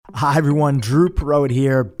Hi everyone, Drew Perot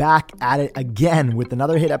here, back at it again with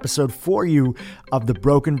another hit episode for you of the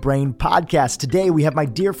Broken Brain podcast. Today we have my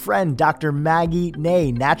dear friend, Dr. Maggie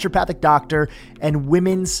Nay, naturopathic doctor and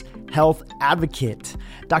women's health advocate.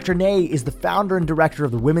 Dr. Nay is the founder and director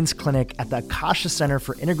of the Women's Clinic at the Akasha Center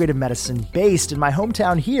for Integrative Medicine based in my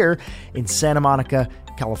hometown here in Santa Monica,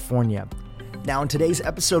 California. Now, in today's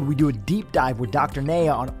episode, we do a deep dive with Dr. Nay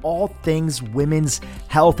on all things women's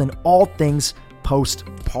health and all things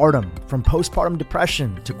postpartum, from postpartum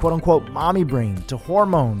depression to quote-unquote mommy brain to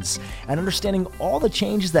hormones, and understanding all the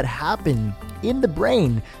changes that happen in the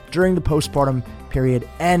brain during the postpartum period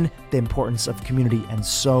and the importance of community and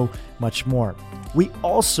so much more. We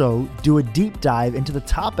also do a deep dive into the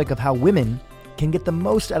topic of how women can get the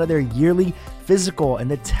most out of their yearly physical and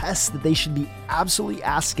the tests that they should be absolutely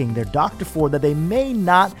asking their doctor for that they may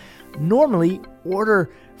not normally order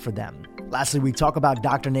for them. Lastly, we talk about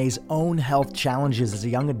Dr. Nay's own health challenges as a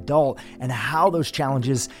young adult and how those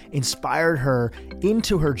challenges inspired her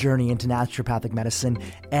into her journey into naturopathic medicine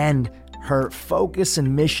and her focus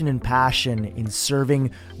and mission and passion in serving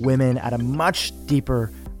women at a much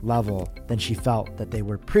deeper level than she felt that they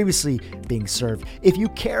were previously being served. If you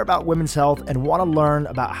care about women's health and want to learn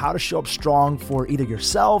about how to show up strong for either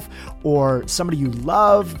yourself or somebody you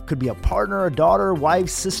love, could be a partner, a daughter, wife,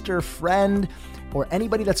 sister, friend, or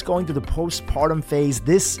anybody that's going through the postpartum phase,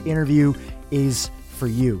 this interview is for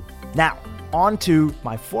you. Now, on to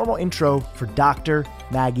my formal intro for Dr.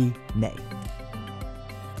 Maggie Nay.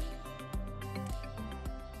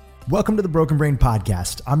 Welcome to the Broken Brain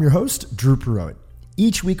podcast. I'm your host, Drew Perot.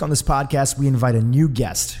 Each week on this podcast, we invite a new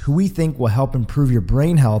guest who we think will help improve your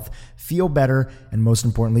brain health, feel better, and most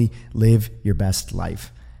importantly, live your best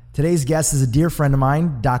life. Today's guest is a dear friend of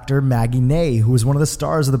mine, Dr. Maggie Nay, who is one of the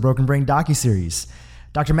stars of the Broken Brain docuseries.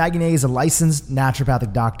 Dr. Maggie Nay is a licensed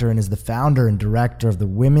naturopathic doctor and is the founder and director of the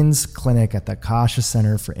Women's Clinic at the Akasha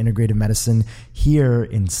Center for Integrative Medicine here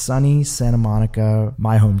in sunny Santa Monica,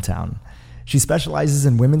 my hometown. She specializes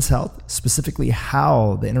in women's health, specifically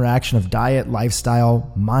how the interaction of diet,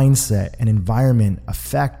 lifestyle, mindset, and environment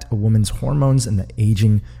affect a woman's hormones and the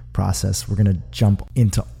aging process. We're going to jump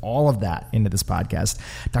into all of that into this podcast.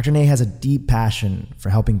 Dr. Nay has a deep passion for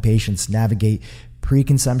helping patients navigate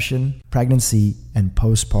preconception, pregnancy, and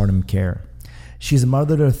postpartum care. She's a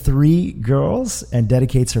mother to 3 girls and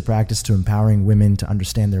dedicates her practice to empowering women to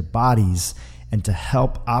understand their bodies and to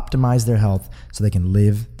help optimize their health so they can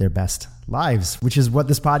live their best lives, which is what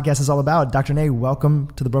this podcast is all about. Dr. Nay, welcome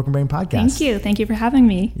to the Broken Brain podcast. Thank you. Thank you for having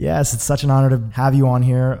me. Yes, it's such an honor to have you on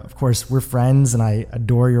here. Of course, we're friends and I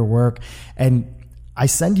adore your work. And I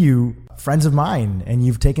send you friends of mine and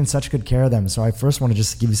you've taken such good care of them. So I first want to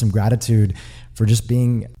just give you some gratitude for just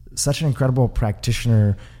being such an incredible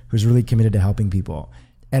practitioner who's really committed to helping people.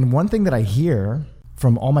 And one thing that I hear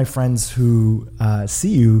from all my friends who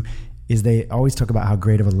see you is they always talk about how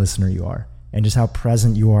great of a listener you are and just how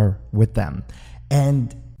present you are with them.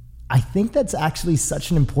 And I think that's actually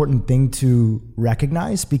such an important thing to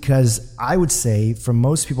recognize, because I would say from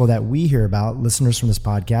most people that we hear about, listeners from this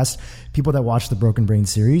podcast, people that watch the Broken Brain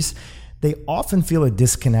series, they often feel a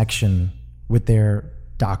disconnection with their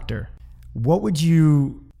doctor. What would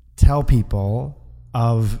you tell people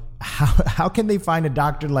of how can they find a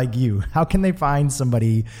doctor like you? How can they find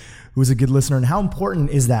somebody who's a good listener, and how important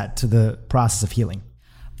is that to the process of healing?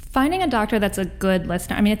 Finding a doctor that's a good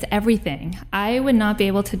listener, I mean, it's everything. I would not be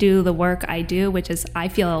able to do the work I do, which is, I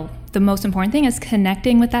feel the most important thing is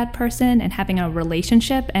connecting with that person and having a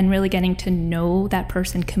relationship and really getting to know that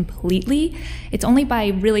person completely. It's only by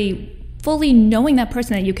really fully knowing that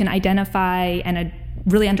person that you can identify and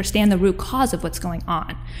really understand the root cause of what's going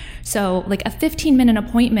on. So like a 15-minute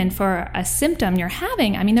appointment for a symptom you're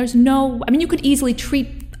having, you could easily treat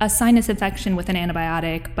a sinus infection with an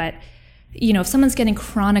antibiotic, but if someone's getting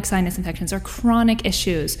chronic sinus infections or chronic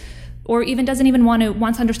issues, or even doesn't even want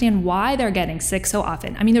to understand why they're getting sick so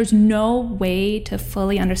often, there's no way to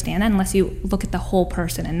fully understand that unless you look at the whole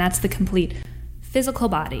person, and that's the complete physical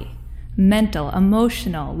body, mental,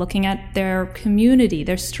 emotional, looking at their community,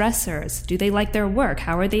 their stressors. Do they like their work?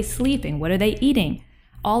 How are they sleeping? What are they eating?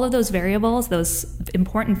 All of those variables, those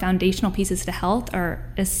important foundational pieces to health,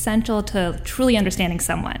 are essential to truly understanding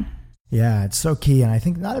someone. Yeah, it's so key. And I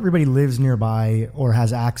think not everybody lives nearby or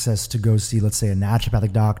has access to go see, let's say, a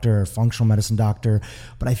naturopathic doctor or a functional medicine doctor.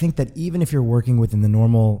 But I think that even if you're working within the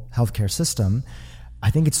normal healthcare system,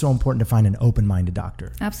 I think it's so important to find an open-minded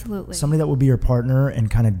doctor. Absolutely. Somebody that will be your partner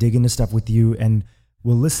and kind of dig into stuff with you and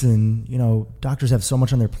well, listen, doctors have so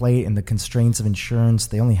much on their plate and the constraints of insurance,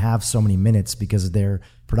 they only have so many minutes because of their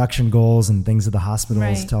production goals and things that the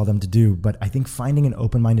hospitals tell them to do. But I think finding an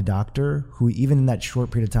open-minded doctor who, even in that short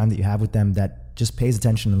period of time that you have with them, that just pays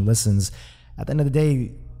attention and listens, at the end of the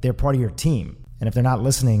day, they're part of your team. And if they're not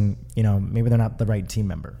listening, maybe they're not the right team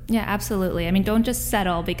member. Yeah, absolutely. I mean, don't just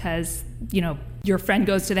settle because, your friend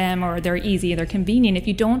goes to them or they're easy, they're convenient. If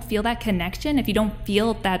you don't feel that connection, if you don't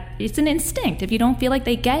feel that it's an instinct, if you don't feel like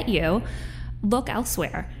they get you, look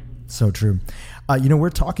elsewhere. So true. We're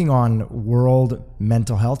talking on World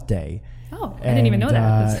Mental Health Day. Oh, I didn't even know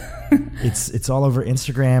that. It's all over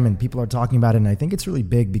Instagram and people are talking about it. And I think it's really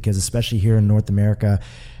big because especially here in North America,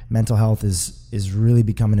 mental health is really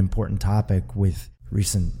become an important topic with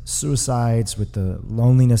recent suicides, with the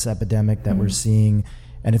loneliness epidemic that we're seeing.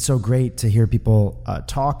 And it's so great to hear people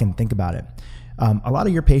talk and think about it. A lot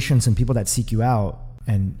of your patients and people that seek you out,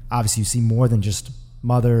 and obviously you see more than just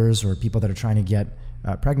mothers or people that are trying to get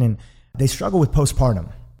pregnant, they struggle with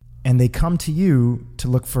postpartum. And they come to you to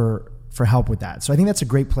look for help with that. So I think that's a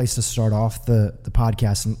great place to start off the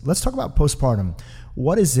podcast. And let's talk about postpartum.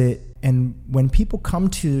 What is it? And when people come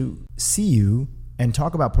to see you and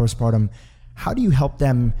talk about postpartum, how do you help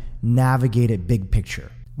them navigate it big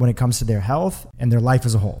picture when it comes to their health and their life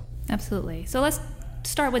as a whole? Absolutely. So let's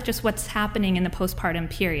start with just what's happening in the postpartum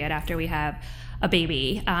period after we have a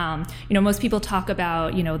baby. Most people talk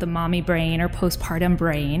about, the mommy brain or postpartum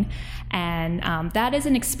brain. And that is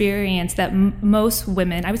an experience that most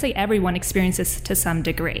women, I would say everyone, experiences to some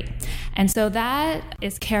degree. And so that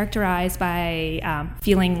is characterized by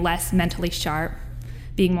feeling less mentally sharp,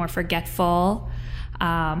 being more forgetful,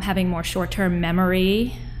 having more short-term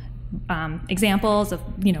memory. Examples of,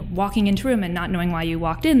 walking into a room and not knowing why you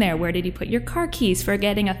walked in there. Where did you put your car keys?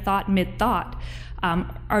 Forgetting a thought mid-thought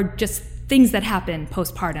are just things that happen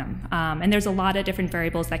postpartum. And there's a lot of different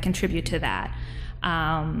variables that contribute to that.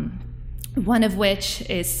 One of which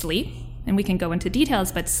is sleep. And we can go into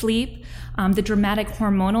details, but sleep, the dramatic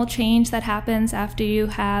hormonal change that happens after you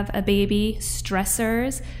have a baby,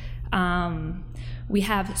 stressors. We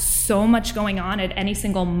have so much going on at any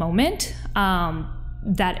single moment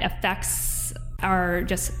that affects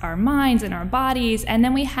our minds and our bodies. And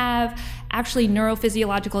then we have actually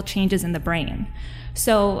neurophysiological changes in the brain.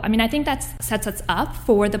 So, I think that sets us up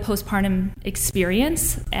for the postpartum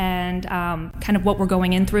experience and kind of what we're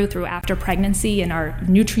going in through after pregnancy and our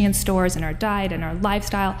nutrient stores and our diet and our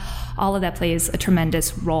lifestyle. All of that plays a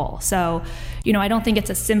tremendous role. So, I don't think it's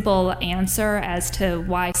a simple answer as to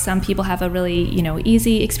why some people have a really,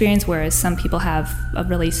 easy experience, whereas some people have a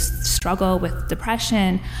really struggle with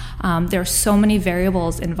depression. There are so many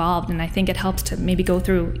variables involved, and I think it helps to maybe go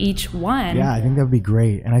through each one. Yeah, I think that would be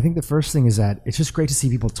great. And I think the first thing is that it's just great to see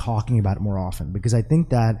people talking about it more often, because I think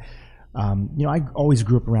that I always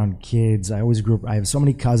grew up around kids. I have so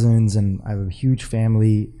many cousins and I have a huge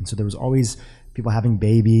family, and so there was always people having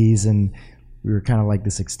babies, and we were kind of like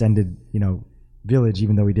this extended village,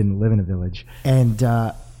 even though we didn't live in a village. And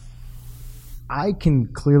I can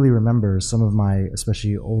clearly remember some of my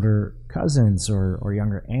especially older cousins or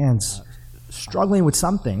younger aunts struggling with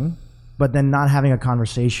something, but then not having a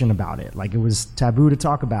conversation about it. Like it was taboo to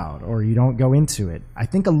talk about, or you don't go into it. I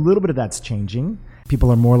think a little bit of that's changing.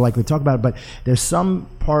 People are more likely to talk about it, but there's some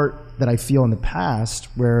part that I feel in the past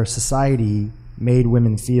where society made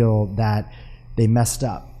women feel that they messed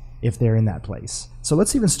up if they're in that place. So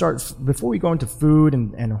let's even start, before we go into food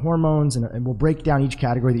and hormones, and we'll break down each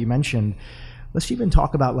category that you mentioned, let's even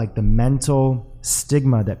talk about like the mental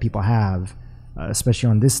stigma that people have, especially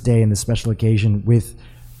on this day and this special occasion, with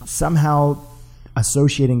somehow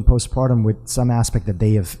associating postpartum with some aspect that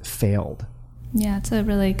they have failed. Yeah, it's a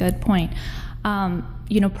really good point.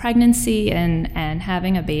 Pregnancy and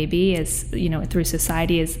having a baby is, through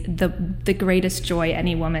society is the greatest joy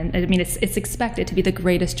any woman, it's expected to be the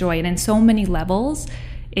greatest joy. And in so many levels,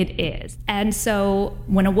 it is. And so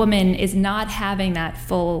when a woman is not having that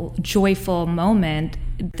full joyful moment,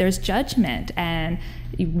 there's judgment, and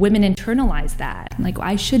women internalize that. Like,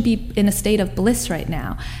 I should be in a state of bliss right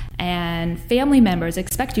now. And family members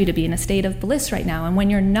expect you to be in a state of bliss right now. And when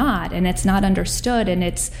you're not, and it's not understood, and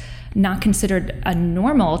it's not considered a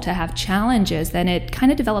normal to have challenges, then it kind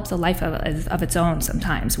of develops a life of its own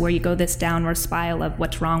sometimes, where you go this downward spiral of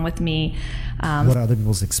what's wrong with me. What are other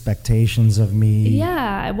people's expectations of me?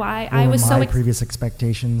 Yeah, I was so previous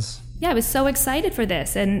expectations. Yeah, I was so excited for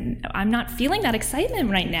this, and I'm not feeling that excitement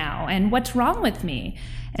right now. And what's wrong with me?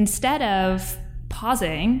 Instead of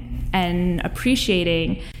pausing and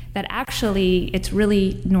appreciating that actually it's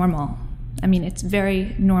really normal. It's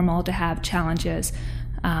very normal to have challenges.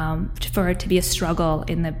 For it to be a struggle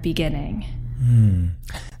in the beginning.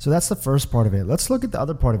 So that's the first part of it. Let's look at the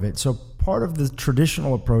other part of it. So part of the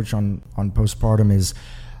traditional approach on postpartum is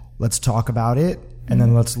let's talk about it, and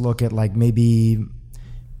then let's look at like maybe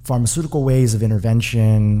pharmaceutical ways of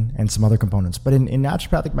intervention and some other components. But in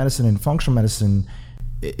naturopathic medicine and functional medicine,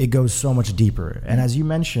 it goes so much deeper. And as you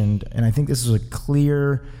mentioned, and I think this is a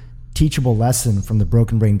clear teachable lesson from the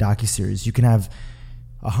Broken Brain docuseries, you can have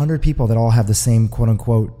 100 people that all have the same quote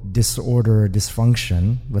unquote disorder or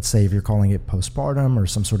dysfunction. Let's say if you're calling it postpartum or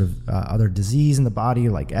some sort of other disease in the body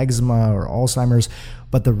like eczema or Alzheimer's,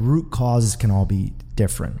 but the root causes can all be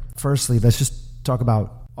different. Firstly, let's just talk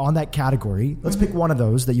about on that category. Let's pick one of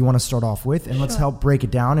those that you want to start off with, and let's help break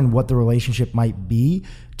it down and what the relationship might be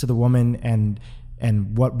to the woman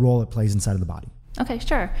and what role it plays inside of the body. Okay,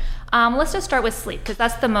 sure. Let's just start with sleep, because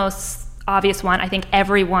that's the most obvious one. I think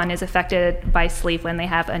everyone is affected by sleep when they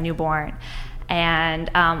have a newborn. And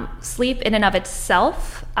sleep in and of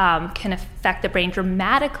itself can affect the brain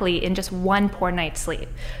dramatically in just one poor night's sleep.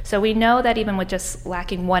 So we know that even with just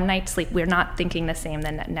lacking one night's sleep, we're not thinking the same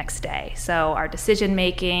the next day. So our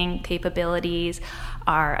decision-making capabilities,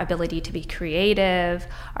 our ability to be creative,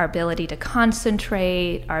 our ability to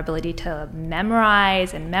concentrate, our ability to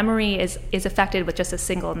memorize, and memory is affected with just a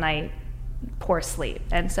single night poor sleep.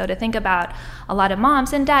 And so to think about a lot of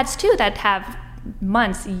moms and dads too that have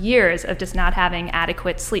months, years of just not having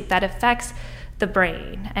adequate sleep, that affects the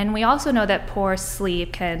brain. And we also know that poor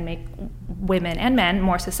sleep can make women and men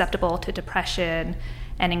more susceptible to depression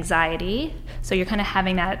and anxiety. So you're kind of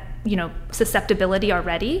having that, susceptibility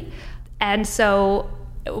already. And so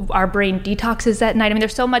our brain detoxes at night. I mean,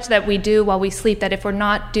 there's so much that we do while we sleep that if we're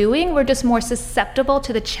not doing, we're just more susceptible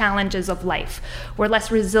to the challenges of life. We're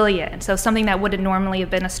less resilient. So something that would normally have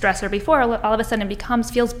been a stressor before, all of a sudden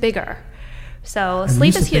feels bigger. So and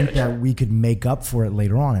sleep is huge. Think that we could make up for it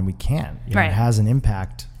later on, and we can't. Right. It has an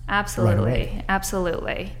impact. Absolutely.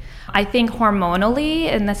 Absolutely. I think hormonally,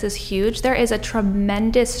 and this is huge, there is a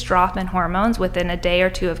tremendous drop in hormones within a day or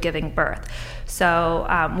two of giving birth. So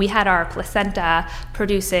we had our placenta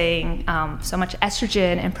producing so much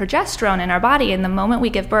estrogen and progesterone in our body, and the moment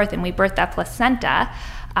we give birth and we birth that placenta,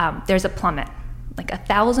 there's a plummet, like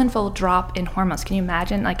 1,000-fold drop in hormones. Can you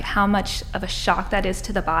imagine like how much of a shock that is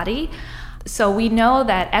to the body? So we know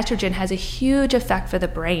that estrogen has a huge effect for the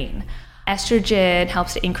brain. Estrogen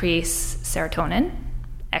helps to increase serotonin.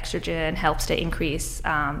 Estrogen helps to increase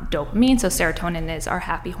dopamine. So serotonin is our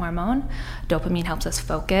happy hormone. Dopamine helps us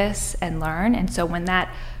focus and learn. And so when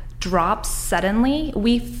that drops suddenly,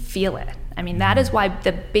 we feel it. I mean, that is why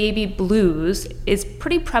the baby blues is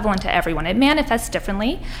pretty prevalent to everyone. It manifests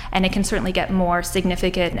differently, and it can certainly get more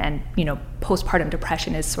significant, and postpartum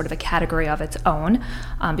depression is sort of a category of its own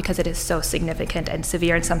because it is so significant and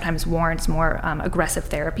severe and sometimes warrants more aggressive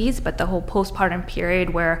therapies. But the whole postpartum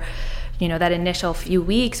period where that initial few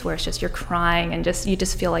weeks where it's just you're crying and you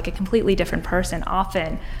just feel like a completely different person,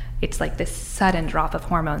 often it's like this sudden drop of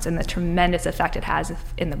hormones and the tremendous effect it has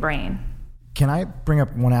in the brain. Can I bring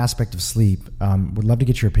up one aspect of sleep? Would love to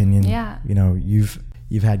get your opinion. Yeah.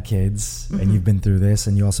 You've had kids and you've been through this,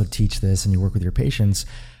 and you also teach this and you work with your patients.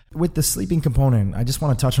 With the sleeping component, I just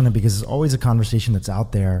want to touch on it because it's always a conversation that's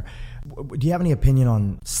out there. Do you have any opinion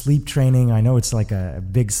on sleep training? I know it's like a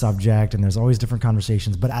big subject and there's always different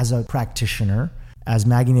conversations, but as a practitioner, as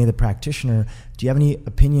Maggie Nay, the practitioner, do you have any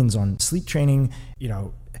opinions on sleep training?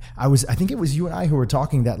 I think it was you and I who were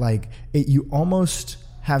talking that you almost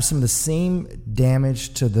have some of the same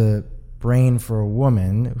damage to the brain for a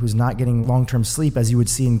woman who's not getting long-term sleep as you would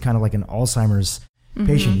see in kind of like an Alzheimer's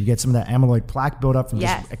patient. You get some of that amyloid plaque buildup from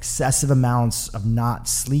just excessive amounts of not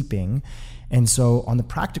sleeping. And so on the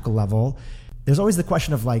practical level, there's always the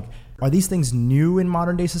question of are these things new in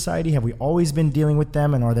modern day society? Have we always been dealing with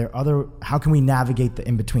them? And are there how can we navigate the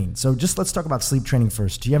in-between? So just let's talk about sleep training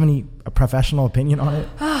first. Do you have a professional opinion on it?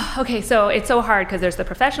 Okay, so it's so hard because there's the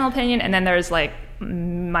professional opinion and then there's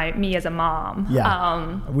me as a mom.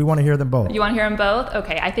 Yeah, we want to hear them both. You want to hear them both?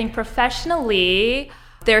 Okay, I think professionally,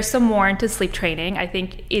 there's some warrant to sleep training. I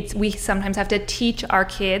think we sometimes have to teach our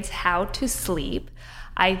kids how to sleep.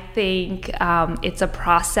 I think it's a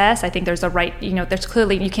process. I think there's there's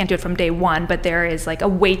clearly, you can't do it from day one, but there is a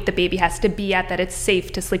weight the baby has to be at that it's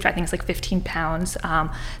safe to sleep train. I think it's 15 pounds,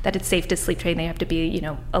 that it's safe to sleep train. They have to be,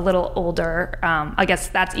 a little older. I guess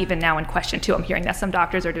that's even now in question too. I'm hearing that some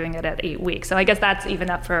doctors are doing it at 8 weeks. So I guess that's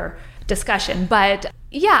even up for discussion. But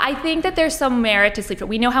yeah, I think that there's some merit to sleep.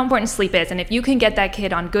 We know how important sleep is. And if you can get that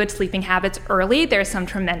kid on good sleeping habits early, there's some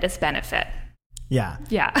tremendous benefit. Yeah.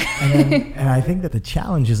 Yeah. And I think that the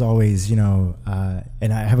challenge is always, and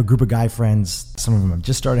I have a group of guy friends. Some of them have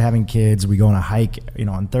just started having kids. We go on a hike,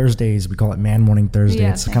 on Thursdays. We call it Man Morning Thursday.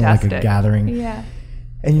 Yeah, it's kind of like a gathering. Yeah.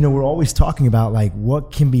 And, we're always talking about like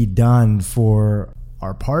what can be done for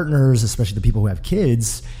our partners, especially the people who have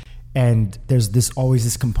kids. And there's always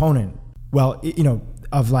this component. Well,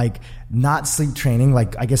 of like not sleep training,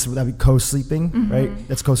 like I guess that would be co-sleeping, right?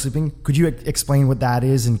 That's co-sleeping. Could you explain what that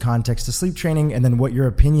is in context to sleep training, and then what your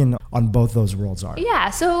opinion on both those worlds are? Yeah,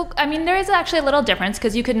 so there is actually a little difference,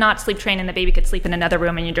 because you could not sleep train and the baby could sleep in another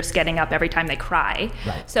room and you're just getting up every time they cry.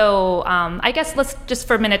 Right. So I guess let's just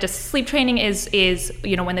for a minute, just sleep training is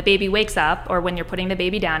when the baby wakes up or when you're putting the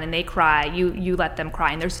baby down and they cry, you let them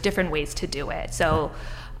cry, and there's different ways to do it. So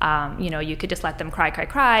you could just let them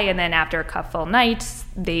cry, and then after a couple nights,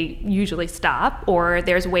 they usually stop. Or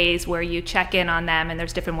there's ways where you check in on them, and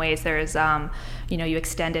there's different ways. There's, you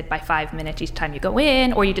extend it by 5 minutes each time you go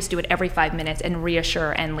in, or you just do it every 5 minutes and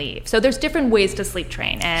reassure and leave. So there's different ways to sleep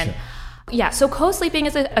train. And sure. Yeah, so co-sleeping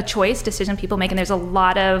is a choice decision people make, and there's a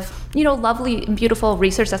lot of, lovely and beautiful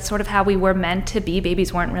research. That's sort of how we were meant to be.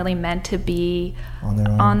 Babies weren't really meant to be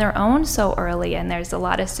on their own so early, and there's a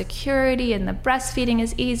lot of security, and the breastfeeding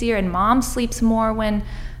is easier, and mom sleeps more when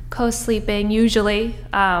co-sleeping, usually.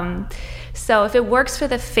 So if it works for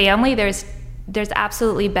the family, there's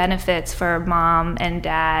absolutely benefits for mom and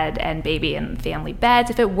dad and baby and family beds.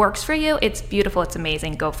 If it works for you, it's beautiful, it's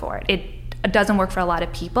amazing, go for it. It doesn't work for a lot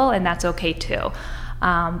of people, and that's okay too.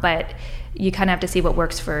 But you kind of have to see what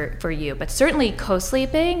works for you. But certainly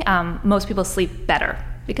co-sleeping, most people sleep better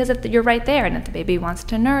because if you're right there, and if the baby wants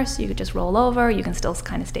to nurse, you could just roll over. You can still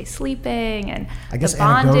kind of stay sleeping, and I guess the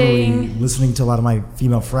bonding. Anecdotally, listening to a lot of my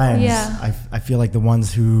female friends, Yeah. I feel like the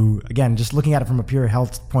ones who, again, just looking at it from a pure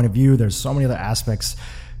health point of view, there's so many other aspects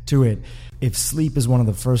to it. If sleep is one of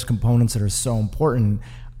the first components that are so important,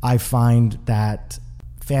 I find that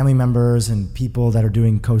family members and people that are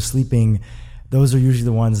doing co-sleeping, those are usually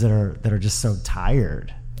the ones that are just so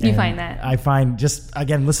tired. You find that? I find, just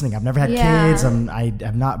again listening, I've never had kids, I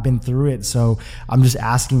have not been through it, so I'm just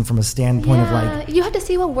asking from a standpoint of like, you have to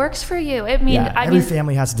see what works for you. Every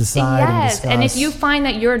family has to decide and discuss. And if you find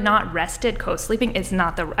that you're not rested co-sleeping,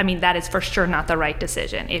 that is for sure not the right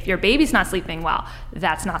decision. If your baby's not sleeping well,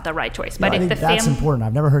 that's not the right choice. But I think that's important.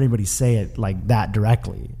 I've never heard anybody say it like that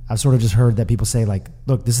directly. I've sort of just heard that people say like,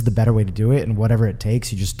 look, this is the better way to do it, and whatever it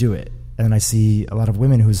takes, you just do it. And then I see a lot of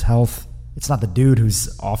women whose health, it's not the dude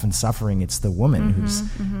who's often suffering, it's the woman who's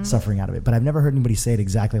suffering out of it. But I've never heard anybody say it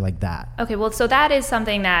exactly like that. Okay, well, so that is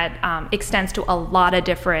something that extends to a lot of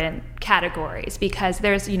different categories, because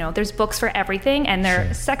there's books for everything, and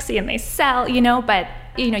they're sexy and they sell, but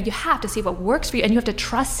you have to see what works for you, and you have to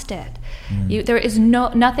trust it. There is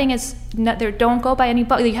don't go by any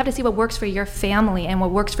book. You have to see what works for your family and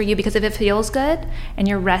what works for you, because if it feels good and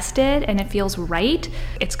you're rested and it feels right,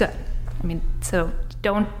 it's good. So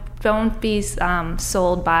don't be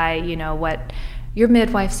sold by what your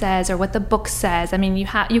midwife says or what the book says.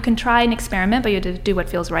 You can try and experiment, but you have to do what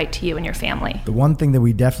feels right to you and your family. The one thing that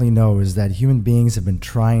we definitely know is that human beings have been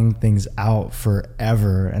trying things out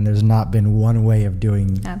forever, and there's not been one way of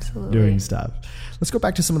doing stuff. Let's go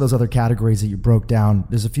back to some of those other categories that you broke down.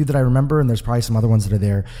 There's a few that I remember, and there's probably some other ones that are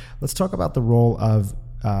there. Let's talk about the role of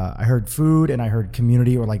I heard food and I heard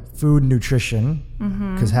community, or like food nutrition,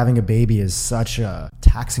 because having a baby is such a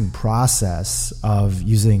taxing process of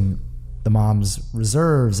using the mom's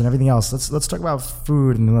reserves and everything else. Let's talk about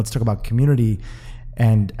food, and then let's talk about community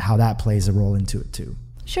and how that plays a role into it too.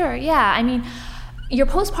 Sure, yeah. Your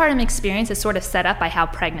postpartum experience is sort of set up by how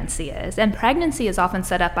pregnancy is. And pregnancy is often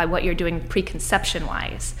set up by what you're doing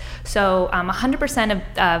preconception-wise. So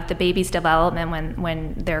 100% of the baby's development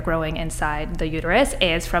when they're growing inside the uterus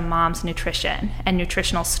is from mom's nutrition and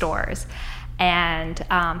nutritional stores. And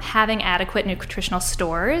having adequate nutritional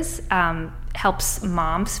stores helps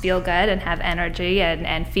moms feel good and have energy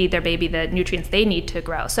and feed their baby the nutrients they need to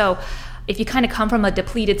grow. So if you kind of come from a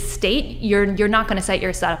depleted state, you're not going to set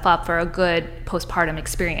yourself up for a good postpartum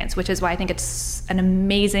experience, which is why I think it's an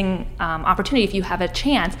amazing opportunity, if you have a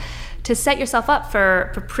chance, to set yourself up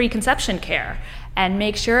for preconception care and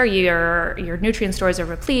make sure your nutrient stores are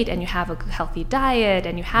replete and you have a healthy diet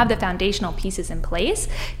and you have the foundational pieces in place,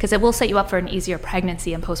 because it will set you up for an easier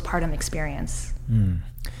pregnancy and postpartum experience.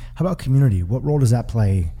 How about community? What role does that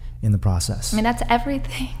play in the process? That's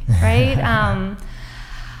everything, right?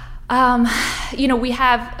 We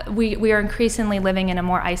are increasingly living in a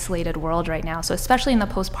more isolated world right now. So especially in the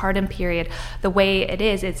postpartum period, the way it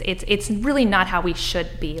is, it's really not how we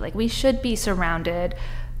should be. Like, we should be surrounded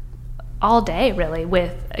all day, really,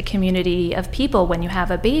 with a community of people when you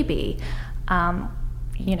have a baby.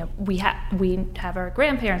 we have our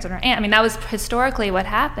grandparents and our aunt. I mean, that was historically what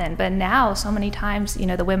happened. But now, so many times,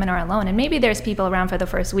 the women are alone, and maybe there's people around for the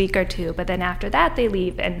first week or two, but then after that they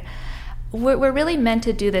leave. And we're really meant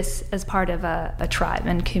to do this as part of a tribe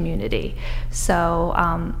and community. So,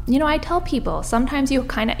 I tell people, sometimes you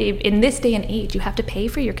kind of, in this day and age, you have to pay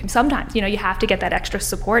for sometimes, you have to get that extra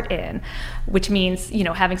support in, which means,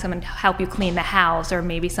 having someone help you clean the house, or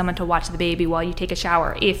maybe someone to watch the baby while you take a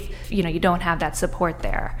shower if, you don't have that support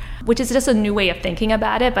there, which is just a new way of thinking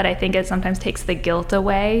about it. But I think it sometimes takes the guilt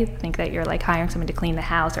away. Think that you're like hiring someone to clean the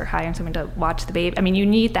house or hiring someone to watch the baby. I mean, you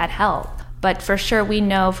need that help. But for sure, we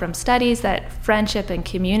know from studies that friendship and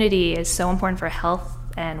community is so important for health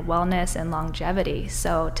and wellness and longevity.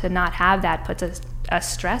 So to not have that puts a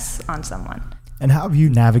stress on someone. And how have you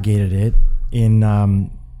navigated it in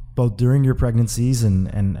both during your pregnancies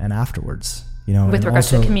and afterwards? With regards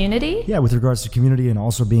to community? Yeah, with regards to community, and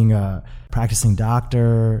also being a practicing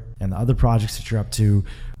doctor and the other projects that you're up to.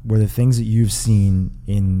 Were the things that you've seen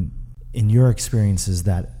in your experiences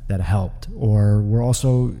that helped, or were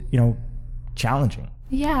also, challenging?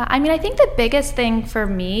 Yeah, I mean, I think the biggest thing for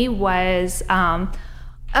me was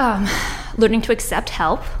learning to accept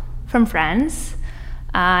help from friends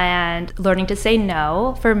and learning to say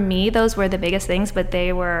no. For me, those were the biggest things, but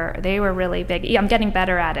they were really big. I'm getting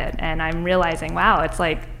better at it, and I'm realizing, wow, it's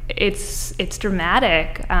like it's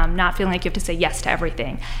dramatic, not feeling like you have to say yes to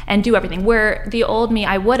everything and do everything. Where the old me,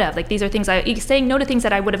 I would have, like, these are things saying no to things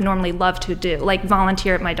that I would have normally loved to do, like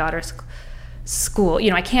volunteer at my daughter's school.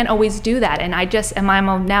 I can't always do that, and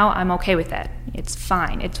I'm okay with it. It's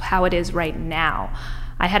fine. It's how it is right now.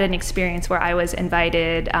 I had an experience where I was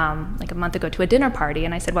invited like a month ago to a dinner party,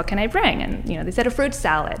 and I said, what can I bring? And they said a fruit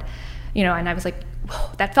salad, and I was like,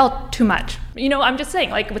 whoa, that felt too much. I'm just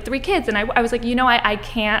saying, like, with 3 kids, and I was like, I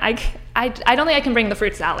can't, I don't think I can bring the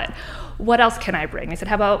fruit salad. What else can I bring? They said,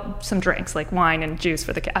 how about some drinks, like wine and juice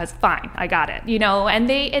for the kids? I was fine, I got it, and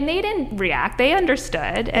they didn't react. They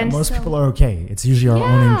understood. Yeah, and most people are okay. It's usually our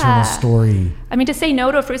own internal story. I mean, to say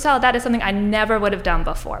no to a fruit salad, that is something I never would have done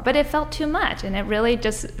before, but it felt too much, and it really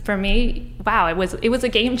just, for me, wow, it was a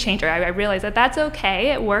game changer. I realized that that's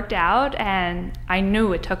okay. It worked out, and I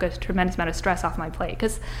knew it took a tremendous amount of stress off my plate,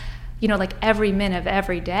 because like every minute of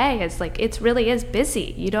every day is like, it really is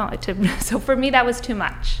busy. So for me, that was too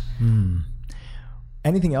much.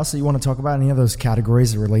 Anything else that you want to talk about? Any of those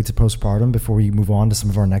categories that relate to postpartum before we move on to some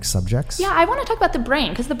of our next subjects? Yeah, I want to talk about the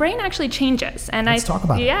brain, because the brain actually changes. And Let's talk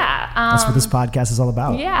about it. Yeah. That's what this podcast is all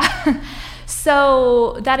about. Yeah.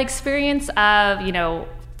 So that experience of,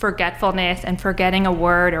 forgetfulness and forgetting a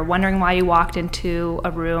word, or wondering why you walked into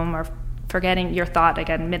a room, or forgetting your thought,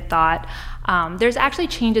 again, mid-thought, there's actually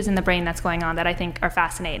changes in the brain that's going on that I think are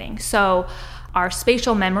fascinating. So our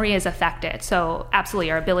spatial memory is affected. So absolutely,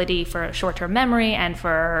 our ability for short-term memory and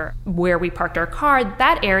for where we parked our car,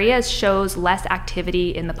 that area shows less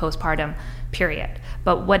activity in the postpartum period.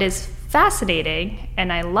 But what is fascinating,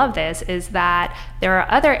 and I love this, is that there are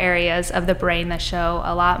other areas of the brain that show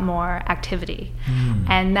a lot more activity.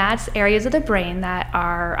 And that's areas of the brain that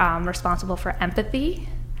are responsible for empathy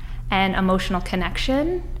and emotional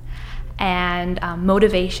connection and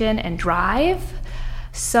motivation and drive.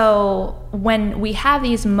 So when we have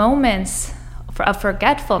these moments of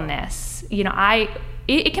forgetfulness,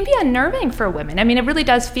 it can be unnerving for women. I mean, it really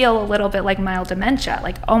does feel a little bit like mild dementia,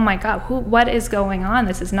 like, oh my God, what is going on?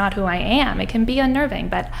 This is not who I am. It can be unnerving,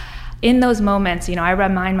 but in those moments, I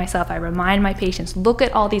remind my patients, look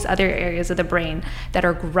at all these other areas of the brain that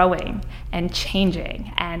are growing and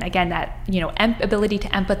changing. And again, that, ability to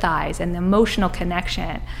empathize and the emotional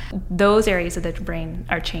connection, those areas of the brain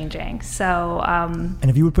are changing. So, and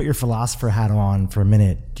if you would put your philosopher hat on for a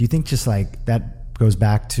minute, do you think just like that goes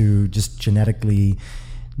back to just genetically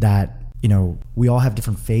that, we all have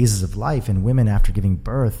different phases of life, and women after giving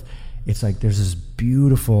birth, it's like there's this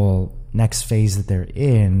beautiful next phase that they're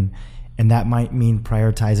in, and that might mean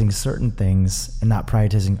prioritizing certain things and not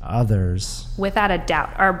prioritizing others. Without a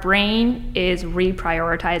doubt, our brain is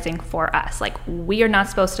reprioritizing for us. Like, we are not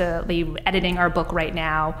supposed to be editing our book right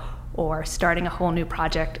now or starting a whole new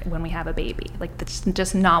project when we have a baby. Like, that's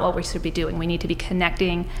just not what we should be doing. We need to be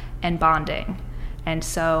connecting and bonding. And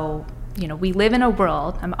so, we live in a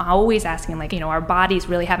world, I'm always asking, our bodies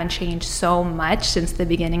really haven't changed so much since the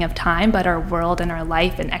beginning of time, but our world and our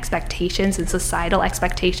life and expectations and societal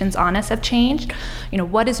expectations on us have changed.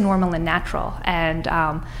 What is normal and natural? And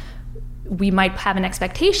we might have an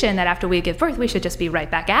expectation that after we give birth, we should just be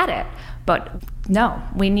right back at it. But no,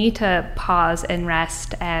 we need to pause and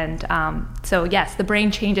rest. And so yes, the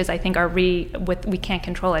brain changes, I think, we can't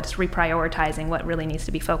control it. It's reprioritizing what really needs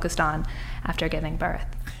to be focused on after giving birth.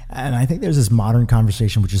 And I think there's this modern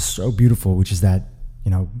conversation, which is so beautiful, which is that,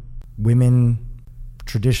 women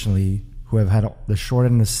traditionally who have had the short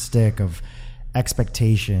end of the stick of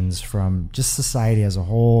expectations from just society as a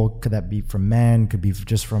whole, could that be from men, could be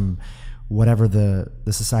just from whatever the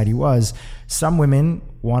society was. Some women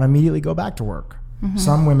want to immediately go back to work. Mm-hmm.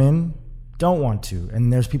 Some women don't want to.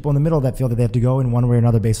 And there's people in the middle that feel that they have to go in one way or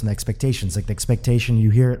another based on the expectations. Like the expectation, you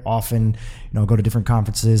hear it often, go to different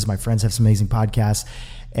conferences. My friends have some amazing podcasts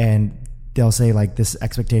and they'll say like this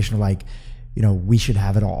expectation of like, we should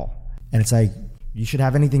have it all. And it's like, you should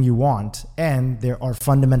have anything you want. And there are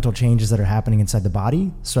fundamental changes that are happening inside the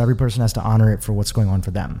body. So every person has to honor it for what's going on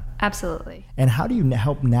for them. Absolutely. And how do you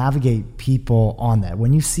help navigate people on that?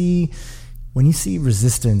 When you see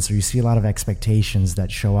resistance or you see a lot of expectations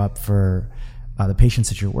that show up for the patients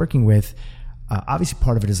that you're working with, obviously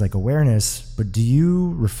part of it is like awareness, but do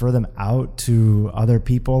you refer them out to other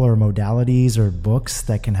people or modalities or books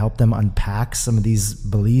that can help them unpack some of these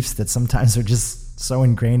beliefs that sometimes are just so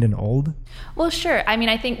ingrained and old? Well, sure. I mean,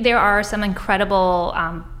 I think there are some incredible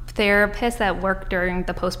therapists that work during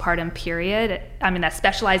the postpartum period, that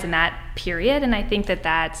specialize in that period. And I think that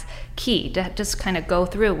that's key to just kind of go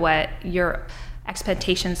through what your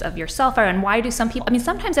expectations of yourself are and why do some people,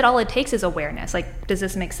 sometimes all it takes is awareness. Like, does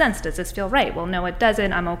this make sense? Does this feel right? Well, no, it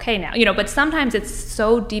doesn't. I'm okay now. But sometimes it's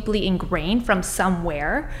so deeply ingrained from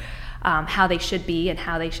somewhere, how they should be and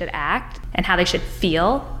how they should act and how they should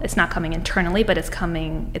feel. It's not coming internally, but it's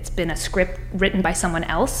been a script written by someone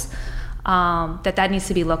else, that needs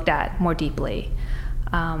to be looked at more deeply.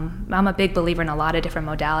 I'm a big believer in a lot of different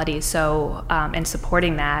modalities. So, and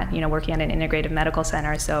supporting that, working at an integrative medical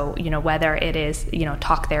center. So, whether it is,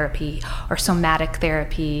 talk therapy or somatic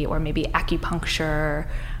therapy or maybe acupuncture,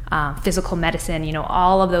 physical medicine,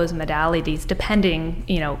 all of those modalities, depending,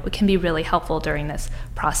 it can be really helpful during this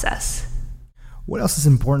process. What else is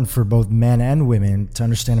important for both men and women to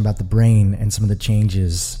understand about the brain and some of the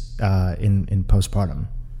changes in postpartum?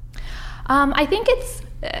 I think it's,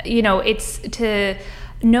 it's to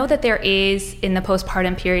know that there is, in the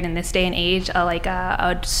postpartum period in this day and age,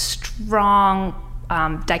 a strong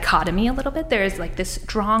dichotomy a little bit. There's like this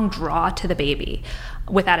strong draw to the baby,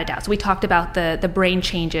 without a doubt. So we talked about the brain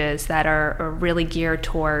changes that are really geared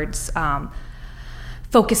towards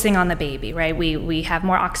focusing on the baby, right? We have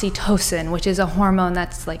more oxytocin, which is a hormone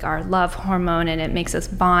that's like our love hormone, and it makes us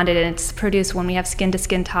bonded, and it's produced when we have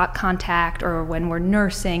skin-to-skin contact or when we're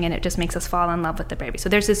nursing, and it just makes us fall in love with the baby. So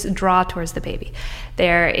there's this draw towards the baby.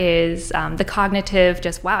 There is the cognitive,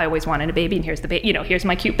 just, wow, I always wanted a baby, and here's the baby, here's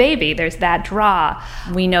my cute baby. There's that draw.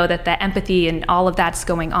 We know that the empathy and all of that's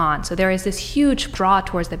going on. So there is this huge draw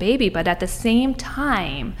towards the baby, but at the same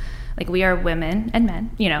time, like, we are women and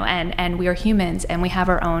men, and we are humans, and we have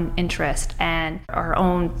our own interest and our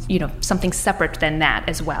own, something separate than that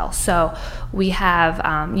as well. So we have,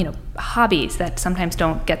 hobbies that sometimes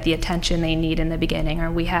don't get the attention they need in the beginning, or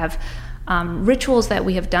we have rituals that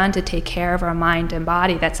we have done to take care of our mind and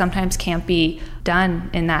body that sometimes can't be done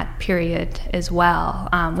in that period as well.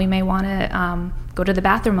 We may want to go to the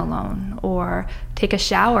bathroom alone or take a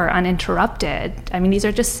shower uninterrupted. These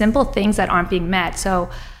are just simple things that aren't being met. So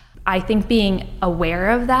I think being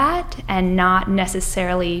aware of that and not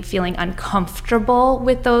necessarily feeling uncomfortable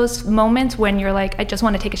with those moments when you're like, I just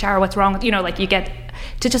want to take a shower, what's wrong with, you get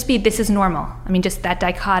to just be, this is normal. Just that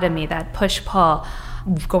dichotomy, that push-pull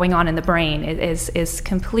going on in the brain is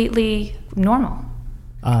completely normal.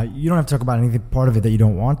 You don't have to talk about any part of it that you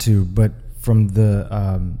don't want to, but from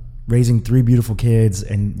the raising 3 beautiful kids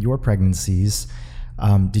and your pregnancies,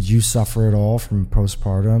 did you suffer at all from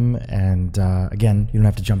postpartum? And again, you don't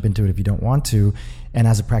have to jump into it if you don't want to. And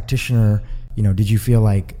as a practitioner, did you feel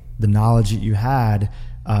like the knowledge that you had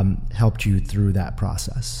helped you through that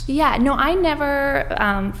process? Yeah, no, I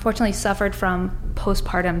never, fortunately, suffered from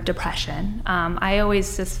postpartum depression. I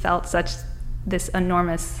always just felt this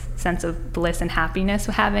enormous sense of bliss and happiness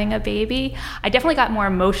with having a baby. I definitely got more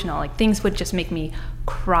emotional. Like, things would just make me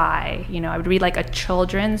cry. I would read like a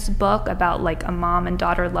children's book about like a mom and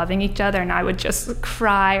daughter loving each other, and I would just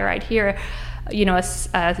cry, or I'd hear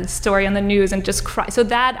a story on the news and just cry. So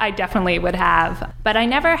that I definitely would have. But I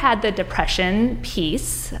never had the depression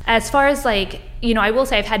piece. As far as like, I will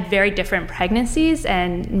say I've had very different pregnancies,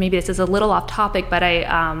 and maybe this is a little off topic, but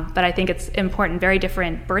I think it's important, very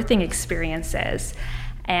different birthing experiences.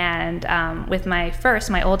 And with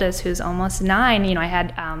my oldest, who's almost 9, I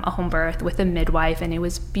had a home birth with a midwife, and it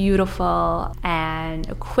was beautiful and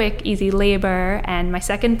a quick, easy labor. And my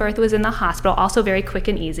second birth was in the hospital, also very quick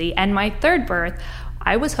and easy. And my third birth,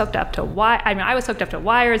 I was hooked up to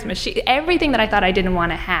wires, machine, everything that I thought I didn't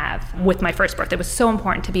want to have with my first birth. It was so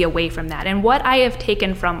important to be away from that. And what I have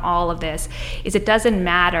taken from all of this is it doesn't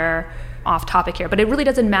matter, off topic here, but it really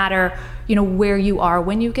doesn't matter, where you are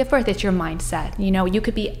when you give birth. It's your mindset. You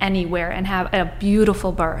could be anywhere and have a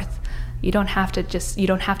beautiful birth. You don't have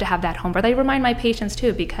to have that home birth. I remind my patients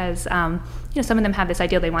too, because some of them have this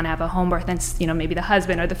idea they want to have a home birth, and maybe the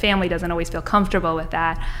husband or the family doesn't always feel comfortable with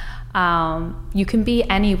that. You can be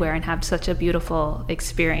anywhere and have such a beautiful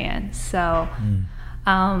experience. So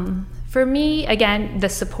for me, again, the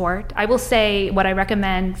support. I will say what I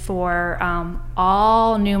recommend for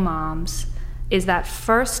all new moms is that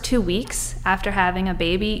first 2 weeks after having a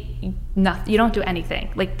baby, you don't do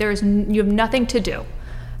anything. Like you have nothing to do.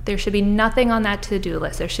 There should be nothing on that to-do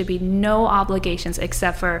list. There should be no obligations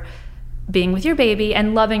except for being with your baby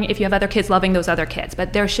and loving, if you have other kids, loving those other kids.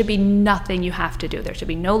 But there should be nothing you have to do. There should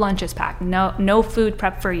be no lunches packed, no food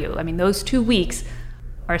prep for you. I mean, those 2 weeks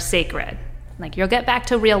are sacred. Like, you'll get back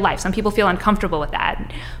to real life. Some people feel uncomfortable with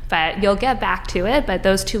that, but you'll get back to it. But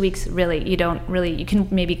those 2 weeks, really, you can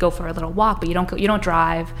maybe go for a little walk, but you don't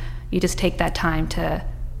drive. You just take that time to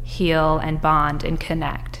heal and bond and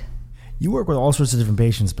connect. You work with all sorts of different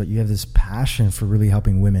patients, but you have this passion for really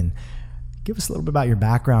helping women. Give us a little bit about your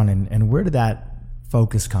background and where did that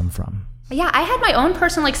focus come from? Yeah, I had my own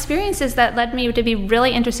personal experiences that led me to be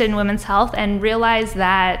really interested in women's health and realize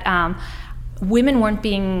that women weren't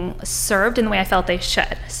being served in the way I felt they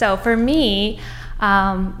should. So for me,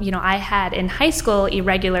 I had in high school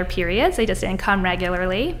irregular periods. They just didn't come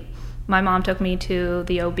regularly. My mom took me to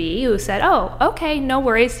the OB, who said, "Oh, okay, no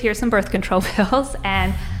worries. Here's some birth control pills,"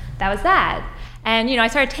 and that was that. And, I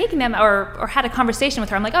started taking them or had a conversation with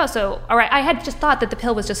her. I'm like, oh, so, all right. I had just thought that the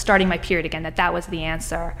pill was just starting my period again, that was the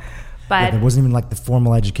answer. But there wasn't even like the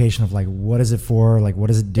formal education of like, what is it for? Like, what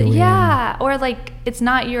is it doing? Yeah. Or like, it's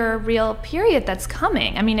not your real period that's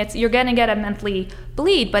coming. I mean, you're going to get a monthly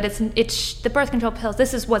bleed, but it's the birth control pills.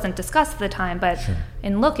 Wasn't discussed at the time, but sure.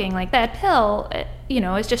 In looking, like, that pill,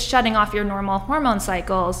 is just shutting off your normal hormone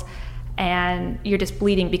cycles, and you're just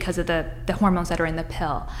bleeding because of the hormones that are in the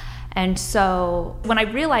pill. And so when I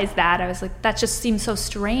realized that, I was like, that just seems so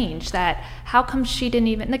strange, that how come she didn't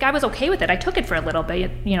even, I was okay with it. I took it for a little bit,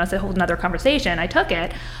 it's a whole nother conversation. I took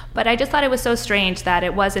it, but I just thought it was so strange that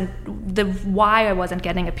it wasn't, why I wasn't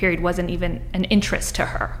getting a period wasn't even an interest to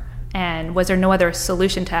her. And was there no other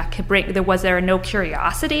solution was there no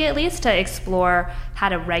curiosity at least to explore how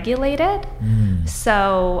to regulate it?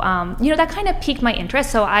 So, that kind of piqued my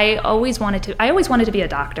interest. So I always wanted to be a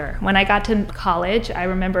doctor. When I got to college, I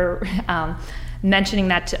remember mentioning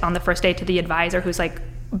that on the first day to the advisor, who's like,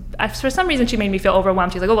 for some reason she made me feel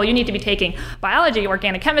overwhelmed. She's like, oh, well, you need to be taking biology,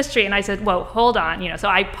 organic chemistry. And I said, whoa, hold on. So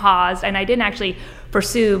I paused, and I didn't actually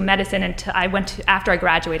pursue medicine until after I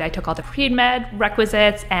graduated. I took all the pre-med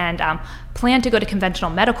requisites and planned to go to conventional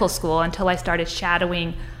medical school until I started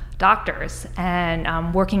shadowing doctors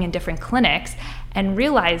and working in different clinics and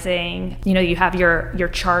realizing, you have your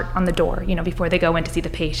chart on the door, before they go in to see the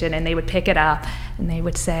patient, and they would pick it up and they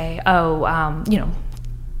would say, oh,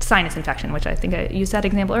 sinus infection, which I think I used that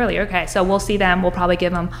example earlier. Okay, so we'll see them. We'll probably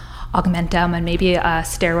give them Augmentum and maybe a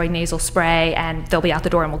steroid nasal spray, and they'll be out the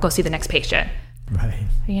door, and we'll go see the next patient. Right.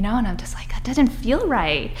 And I'm just like, that doesn't feel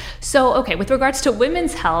right. So, okay, with regards to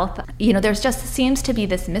women's health, there's just seems to be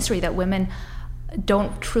this mystery that women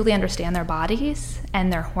don't truly understand their bodies,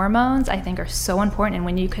 and their hormones, I think, are so important. And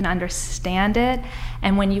when you can understand it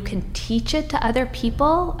and when you can teach it to other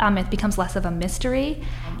people, it becomes less of a mystery,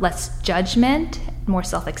 less judgment, more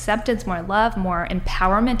self-acceptance, more love, more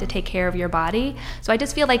empowerment to take care of your body. So I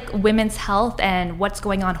just feel like women's health and what's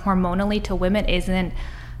going on hormonally to women isn't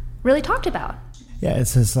really talked about. Yeah,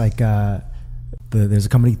 it's just like there's a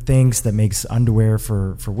company, Thinx, that makes underwear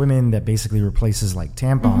for women that basically replaces like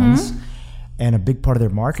tampons. And a big part of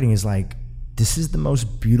their marketing is like, this is the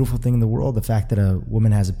most beautiful thing in the world. The fact that a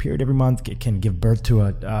woman has a period every month, can give birth to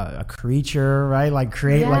a creature, right? Like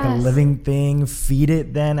create like a living thing, feed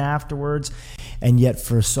it then afterwards. And yet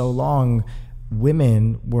for so long,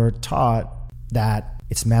 women were taught that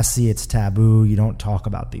it's messy, it's taboo, you don't talk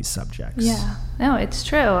about these subjects. Yeah, no, it's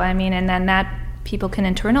true. I mean, and then that people can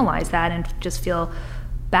internalize that and just feel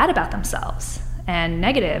bad about themselves and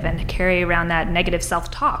negative, and carry around that negative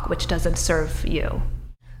self-talk, which doesn't serve you.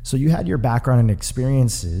 So you had your background and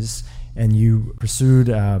experiences, and you pursued,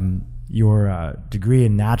 your degree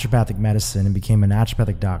in naturopathic medicine and became a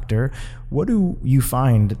naturopathic doctor, what do you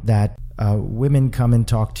find that women come and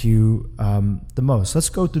talk to you the most? Let's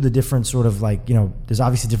go through the different sort of there's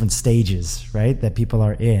obviously different stages, right, that people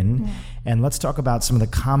are in. Yeah. And let's talk about some of the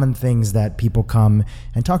common things that people come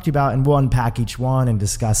and talk to you about, and we'll unpack each one and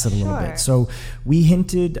discuss it a little bit. So we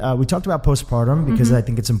talked about postpartum because I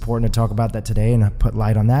think it's important to talk about that today and put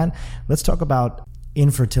light on that. Let's talk about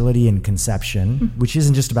infertility and conception, which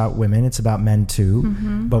isn't just about women, it's about men too.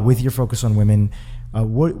 But with your focus on women,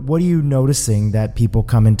 what are you noticing that people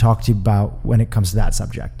come and talk to you about when it comes to that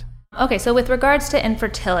subject? Okay, so with regards to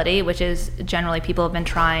infertility, which is generally people have been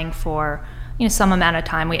trying for some amount of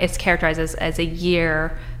time, it's characterized as a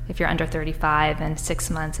year if you're under 35 and 6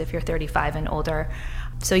 months if you're 35 and older.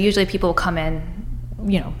 So usually people will come in,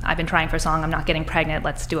 I've been trying for so long, I'm not getting pregnant,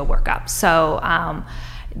 let's do a workup. So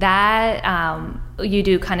you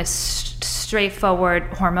do kind of straightforward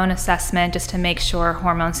hormone assessment just to make sure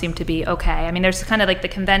hormones seem to be okay. I mean, there's kind of like the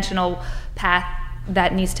conventional path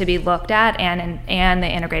that needs to be looked at and the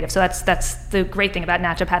integrative. So that's the great thing about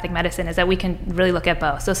naturopathic medicine, is that we can really look at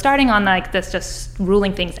both. So starting on like this, just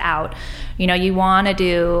ruling things out, you want to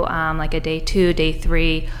do like a day 2, day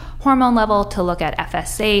 3 hormone level to look at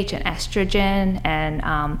FSH and estrogen,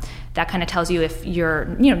 and that kind of tells you if you're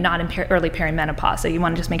not in early perimenopause. So you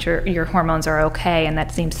want to just make sure your hormones are okay, and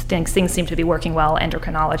that things seem to be working well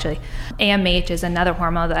endocrinologically. AMH is another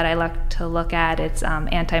hormone that I like to look at. It's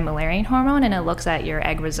anti-Müllerian hormone, and it looks at your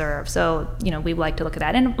egg reserve. So we like to look at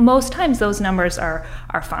that, and most times those numbers are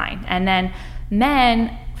fine. And then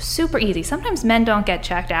men, super easy. Sometimes men don't get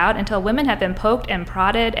checked out until women have been poked and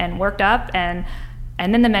prodded and worked up,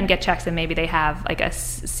 and then the men get checks and maybe they have like a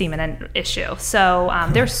semen issue. So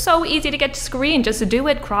they're so easy to get screened. Just to do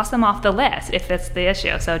it, cross them off the list if it's the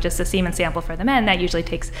issue. So just a semen sample for the men, that usually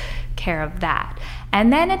takes care of that.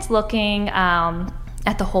 And then it's looking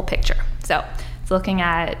at the whole picture. So it's looking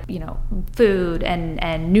at food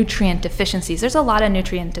and nutrient deficiencies. There's a lot of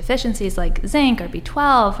nutrient deficiencies like zinc or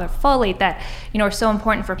B12 or folate that are so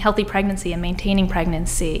important for healthy pregnancy and maintaining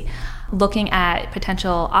pregnancy. Looking at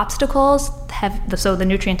potential obstacles, so the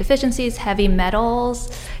nutrient deficiencies, heavy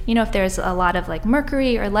metals, if there's a lot of like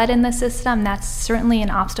mercury or lead in the system, that's certainly an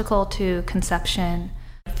obstacle to conception.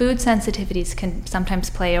 Food sensitivities can sometimes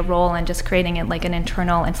play a role in just creating it like an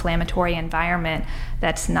internal inflammatory environment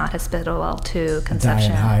that's not hospitable to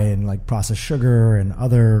conception. Diet high in like processed sugar and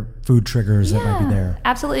other food triggers that might be there.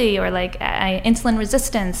 Absolutely. Or like insulin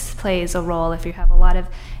resistance plays a role. If you have a lot of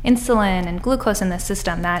insulin and glucose in the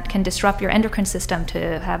system, that can disrupt your endocrine system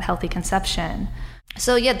to have healthy conception.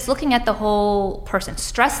 So it's looking at the whole person.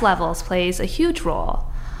 Stress levels plays a huge role.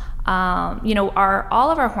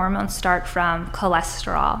 All of our hormones start from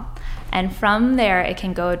cholesterol, and from there it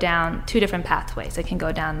can go down 2 different pathways. It can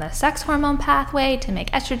go down the sex hormone pathway to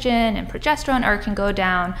make estrogen and progesterone, or it can go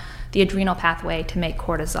down the adrenal pathway to make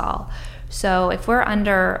cortisol. So if we're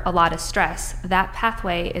under a lot of stress, that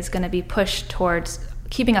pathway is going to be pushed towards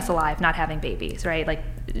keeping us alive, not having babies, right? Like,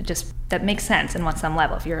 just that makes sense in some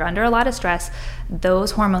level. If you're under a lot of stress,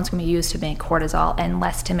 those hormones can be used to make cortisol and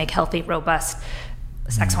less to make healthy, robust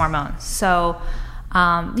sex hormones. So,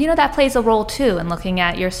 that plays a role too in looking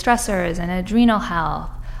at your stressors and adrenal health.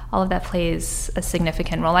 All of that plays a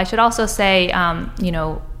significant role. I should also say,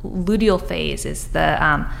 luteal phase is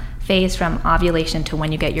the phase from ovulation to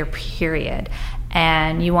when you get your period.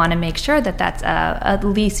 And you want to make sure that that's at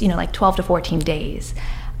least, like 12 to 14 days.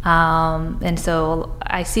 And so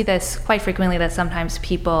I see this quite frequently, that sometimes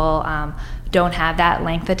people don't have that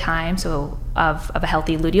length of time of a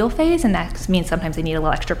healthy luteal phase, and that means sometimes they need a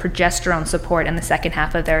little extra progesterone support in the second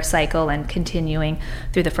half of their cycle and continuing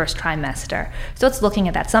through the first trimester. So it's looking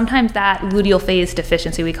at that. Sometimes that luteal phase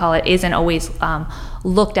deficiency, we call it, isn't always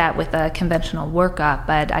looked at with a conventional workup,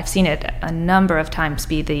 but I've seen it a number of times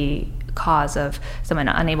be the cause of someone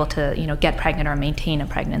unable to get pregnant or maintain a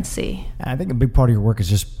pregnancy. I think a big part of your work is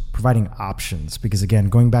just providing options, because again,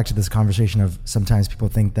 going back to this conversation of sometimes people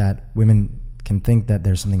think that women can think that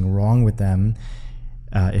there's something wrong with them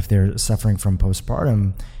if they're suffering from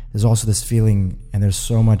postpartum. There's also this feeling, and there's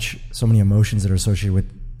so many emotions that are associated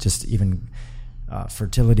with just even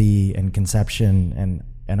fertility and conception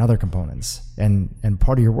and other components. And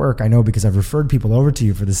part of your work, I know because I've referred people over to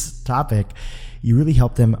you for this topic, you really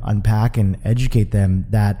help them unpack and educate them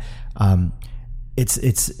that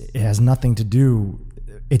it has nothing to do.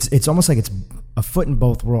 It's almost like it's a foot in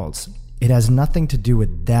both worlds. It has nothing to do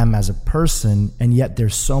with them as a person, and yet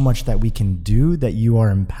there's so much that we can do that you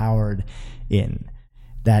are empowered in,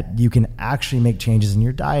 that you can actually make changes in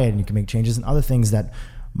your diet, and you can make changes in other things that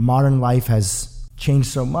modern life has change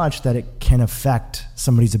so much that it can affect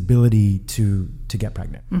somebody's ability to get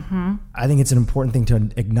pregnant. Mm-hmm. I think it's an important thing to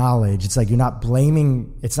acknowledge. It's like you're not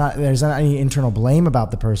blaming, there's not any internal blame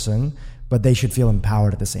about the person, but they should feel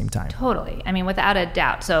empowered at the same time. Totally. I mean, without a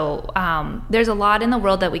doubt. So there's a lot in the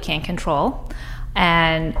world that we can't control,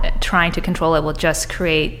 and trying to control it will just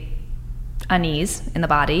create unease in the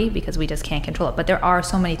body because we just can't control it. But there are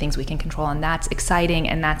so many things we can control, and that's exciting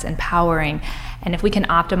and that's empowering. And if we can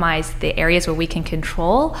optimize the areas where we can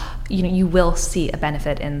control, you will see a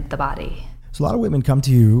benefit in the body. So a lot of women come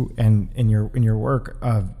to you and in your work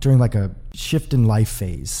during like a shift in life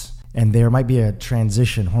phase, and there might be a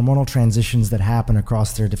transition, hormonal transitions that happen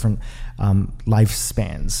across their different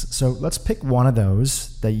lifespans. So let's pick one of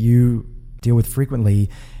those that you deal with frequently,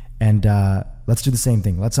 and let's do the same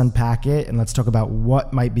thing. Let's unpack it, and let's talk about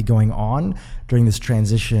what might be going on during this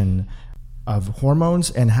transition of hormones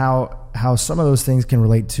and how some of those things can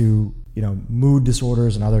relate to mood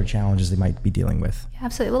disorders and other challenges they might be dealing with. Yeah,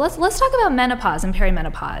 absolutely. Well, let's talk about menopause and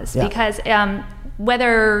perimenopause, because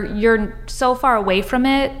whether you're so far away from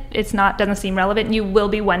it, doesn't seem relevant. You will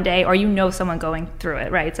be one day, or someone going through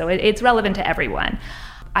it, right? So it's relevant to everyone.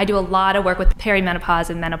 I do a lot of work with perimenopause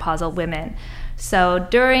and menopausal women. So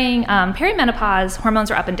during perimenopause, hormones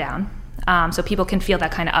are up and down. So people can feel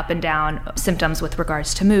that kind of up and down symptoms with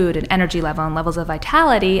regards to mood and energy level and levels of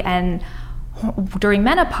vitality. And during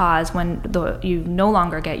menopause, when you no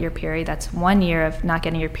longer get your period, that's 1 year of not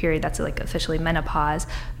getting your period, that's like officially menopause,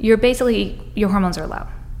 your hormones are low.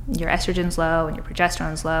 Your estrogen's low and your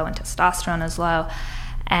progesterone's low and testosterone is low,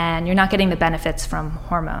 and you're not getting the benefits from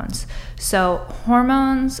hormones. So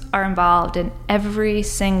hormones are involved in every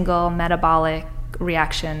single metabolic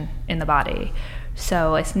reaction in the body.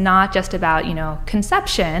 So it's not just about,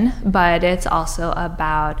 conception, but it's also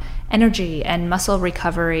about energy and muscle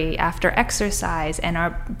recovery after exercise, and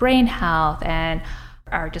our brain health, and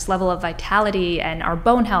our just level of vitality, and our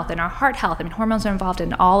bone health, and our heart health. I mean, hormones are involved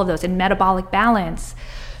in all of those, in metabolic balance.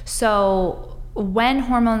 So when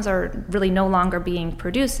hormones are really no longer being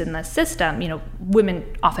produced in the system, women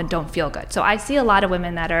often don't feel good. So I see a lot of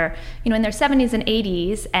women that are, in their 70s and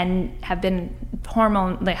 80s and have been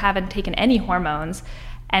they haven't taken any hormones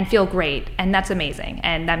and feel great, and that's amazing.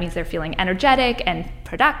 And that means they're feeling energetic and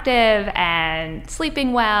productive and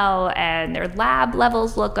sleeping well, and their lab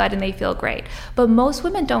levels look good and they feel great. But most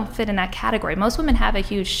women don't fit in that category. Most women have a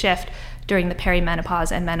huge shift during the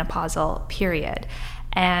perimenopause and menopausal period.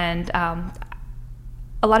 And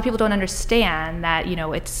a lot of people don't understand that,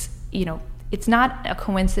 it's not a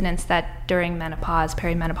coincidence that during menopause,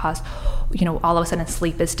 perimenopause, all of a sudden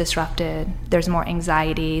sleep is disrupted. There's more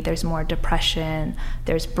anxiety, there's more depression,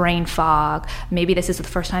 there's brain fog. Maybe this is the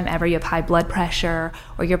first time ever you have high blood pressure,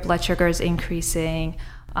 or your blood sugar is increasing,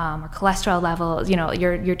 or cholesterol levels.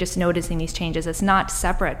 You're just noticing these changes. It's not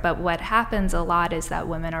separate, but what happens a lot is that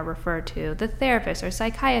women are referred to the therapist or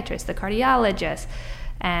psychiatrist, the cardiologist,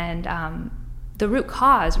 and the root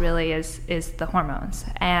cause really is the hormones.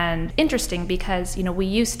 And interesting because, we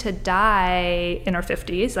used to die in our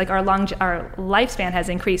 50s, like our lifespan has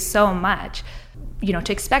increased so much.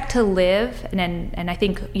 To expect to live, and I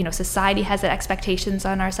think, society has expectations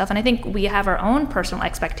on ourselves, and I think we have our own personal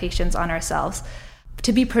expectations on ourselves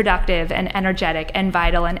to be productive and energetic and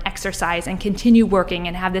vital and exercise and continue working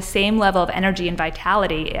and have the same level of energy and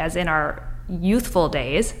vitality as in our youthful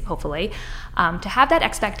days, hopefully. To have that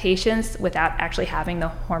expectations without actually having the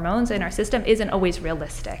hormones in our system isn't always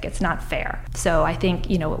realistic. It's not fair. So I think,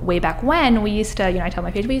 way back when we used to, I tell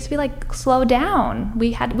my patients, we used to be like, slow down.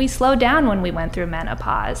 We slowed down when we went through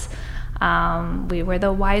menopause. We were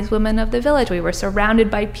the wise women of the village. We were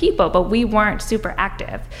surrounded by people, but we weren't super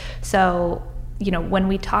active. So, when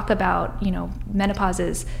we talk about, menopause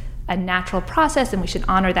is a natural process, and we should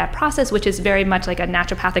honor that process, which is very much like a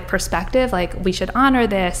naturopathic perspective, like we should honor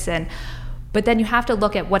this. But then you have to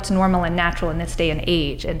look at what's normal and natural in this day and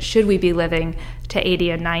age, and should we be living to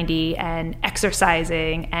 80 and 90 and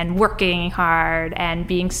exercising and working hard and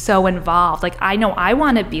being so involved? Like, I know I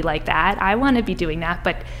want to be like that. I want to be doing that,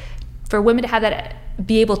 but for women to have that,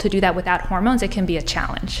 be able to do that without hormones, it can be a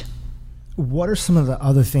challenge. What are some of the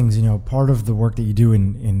other things, part of the work that you do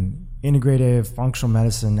in integrative functional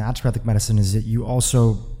medicine, naturopathic medicine, is that you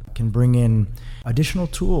also can bring in additional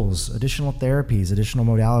tools, additional therapies, additional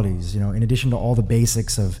modalities, in addition to all the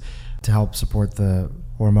basics to help support the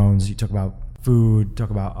hormones. You talk about food, talk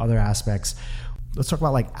about other aspects. Let's talk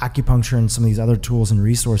about like acupuncture and some of these other tools and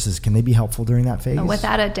resources. Can they be helpful during that phase?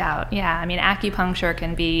 Without a doubt, yeah. I mean, acupuncture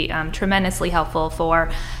can be tremendously helpful for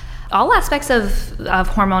All aspects of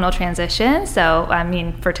hormonal transition. So, I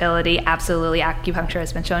mean, fertility, absolutely. Acupuncture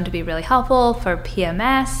has been shown to be really helpful for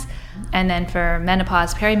PMS. And then for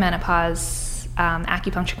menopause, perimenopause,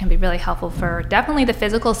 acupuncture can be really helpful for definitely the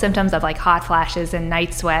physical symptoms of like hot flashes and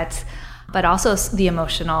night sweats, but also the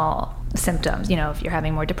emotional symptoms. You know, if you're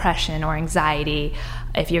having more depression or anxiety,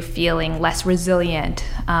 if you're feeling less resilient,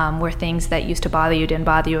 where things that used to bother you didn't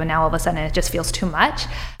bother you, and now all of a sudden it just feels too much.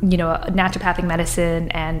 You know, naturopathic medicine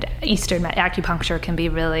and Eastern acupuncture can be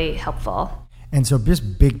really helpful. And so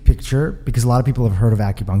just big picture, because a lot of people have heard of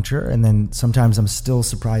acupuncture, and then sometimes I'm still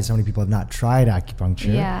surprised how many people have not tried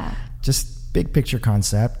acupuncture. Yeah. Just big picture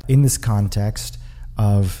concept in this context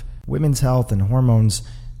of women's health and hormones.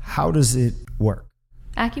 How does it work?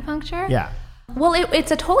 Acupuncture? Yeah. Well,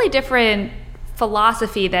 it's a totally different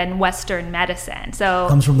philosophy than Western medicine. So it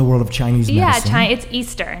comes from the world of Chinese medicine. Yeah, it's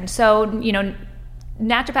Eastern. So, you know,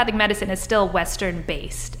 naturopathic medicine is still Western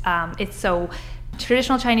based. It's so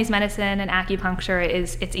traditional Chinese medicine and acupuncture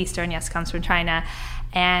it's Eastern, yes, comes from China.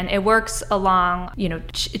 And it works along, you know,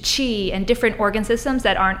 qi and different organ systems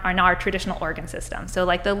that aren't our traditional organ system. So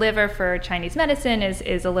like the liver for Chinese medicine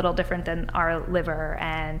is a little different than our liver,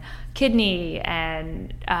 and kidney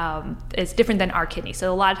and is different than our kidney.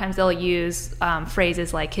 So a lot of times they'll use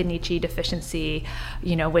phrases like kidney qi deficiency,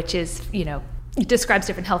 you know, which is, you know, it describes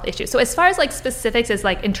different health issues. So as far as like specifics as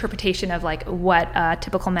like interpretation of like what a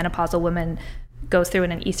typical menopausal woman goes through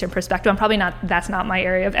in an Eastern perspective, that's not my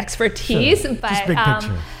area of expertise. Sure. But just big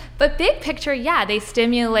picture. But big picture, yeah, they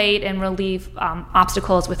stimulate and relieve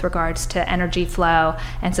obstacles with regards to energy flow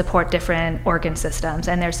and support different organ systems.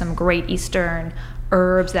 And there's some great Eastern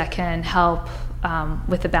herbs that can help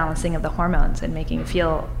with the balancing of the hormones and making you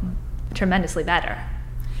feel tremendously better.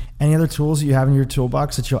 Any other tools you have in your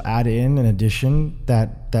toolbox that you'll add in addition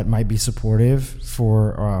that might be supportive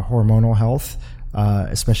for hormonal health?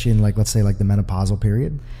 Especially in like, let's say like the menopausal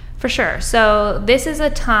period? For sure. So this is a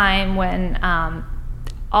time when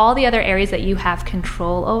all the other areas that you have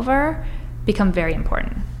control over become very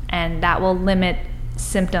important. And that will limit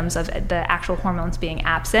symptoms of the actual hormones being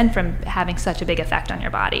absent from having such a big effect on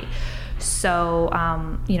your body. So,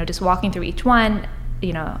 you know, just walking through each one,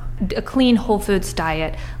 you know, a clean whole foods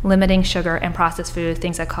diet, limiting sugar and processed food,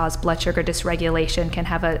 things that cause blood sugar dysregulation can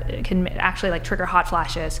actually like trigger hot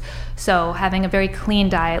flashes. So having a very clean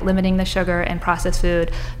diet, limiting the sugar and processed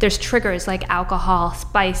food. There's triggers like alcohol,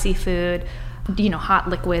 spicy food, you know, hot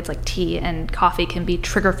liquids like tea and coffee can be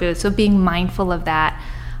trigger foods. So being mindful of that.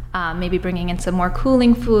 Maybe bringing in some more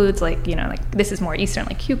cooling foods, like, you know, like this is more Eastern,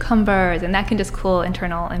 like cucumbers, and that can just cool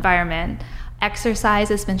internal environment. Exercise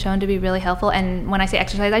has been shown to be really helpful. And when I say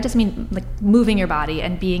exercise, I just mean like moving your body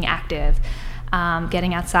and being active,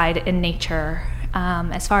 getting outside in nature.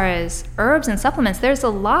 As far as herbs and supplements, there's a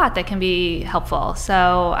lot that can be helpful.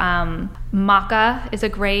 So maca is a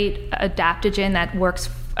great adaptogen that works,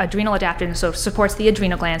 adrenal adaptogen, so supports the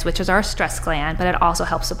adrenal glands, which is our stress gland, but it also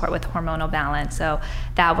helps support with hormonal balance. So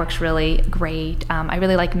that works really great. I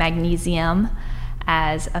really like magnesium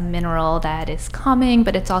as a mineral that is calming,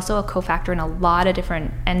 but it's also a cofactor in a lot of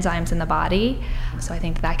different enzymes in the body. So I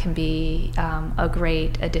think that can be a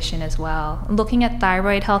great addition as well. Looking at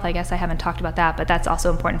thyroid health, I guess I haven't talked about that, but that's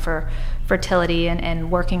also important for fertility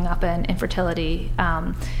and working up an infertility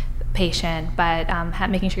patient. But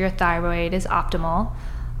making sure your thyroid is optimal.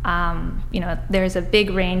 You know, there's a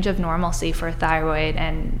big range of normalcy for thyroid,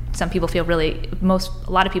 and some people feel a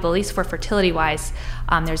lot of people, at least for fertility wise,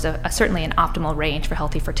 there's certainly an optimal range for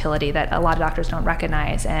healthy fertility that a lot of doctors don't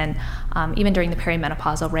recognize. And even during the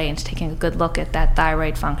perimenopausal range, taking a good look at that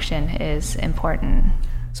thyroid function is important.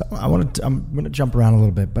 So I'm going to jump around a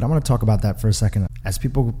little bit, but I want to talk about that for a second. As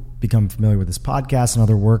people become familiar with this podcast and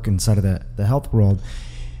other work inside of the health world,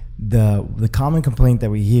 the common complaint that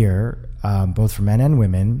we hear, both for men and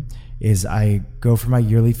women, is I go for my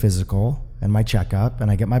yearly physical and my checkup and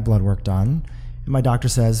I get my blood work done and my doctor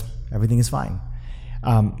says everything is fine.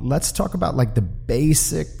 Let's talk about like the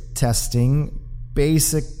basic testing,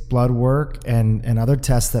 basic blood work and other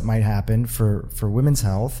tests that might happen for women's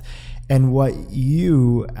health, and what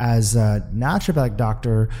you as a naturopathic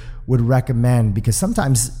doctor would recommend, because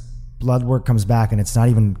sometimes blood work comes back and it's not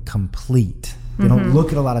even complete. They don't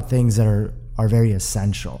look at a lot of things that are very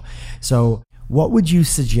essential. So what would you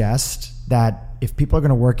suggest that if people are going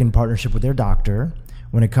to work in partnership with their doctor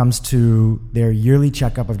when it comes to their yearly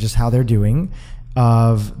checkup of just how they're doing,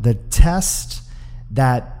 of the test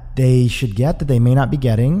that they should get that they may not be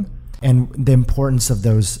getting, and the importance of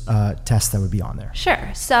those tests that would be on there?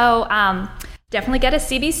 Sure. So definitely get a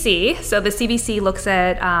CBC. So the CBC looks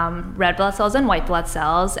at red blood cells and white blood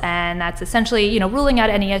cells, and that's essentially, you know, ruling out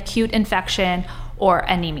any acute infection or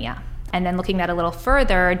anemia. And then looking at a little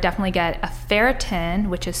further, definitely get a ferritin,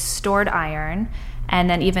 which is stored iron, and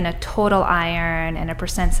then even a total iron and a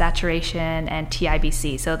percent saturation and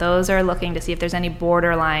TIBC. So those are looking to see if there's any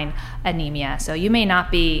borderline anemia. So you may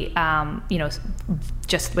not be,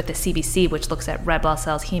 just with the CBC, which looks at red blood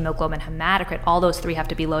cells, hemoglobin, hematocrit, all those three have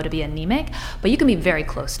to be low to be anemic, but you can be very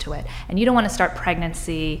close to it. And you don't want to start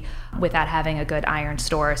pregnancy without having a good iron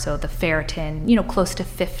store. So the ferritin, close to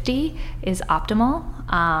 50 is optimal.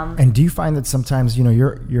 And do you find that sometimes,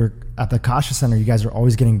 you're at the Kasha Center, you guys are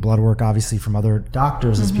always getting blood work, obviously, from other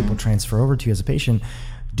doctors as people transfer over to you as a patient.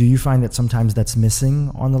 Do you find that sometimes that's missing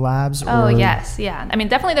on the labs? Oh, yes. Yeah. I mean,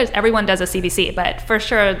 definitely everyone does a CBC, but for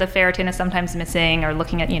sure the ferritin is sometimes missing, or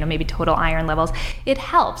looking at, maybe total iron levels. It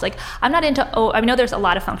helps. Like, I'm not into, I know there's a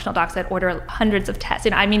lot of functional docs that order hundreds of tests.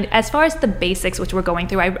 I mean, as far as the basics, which we're going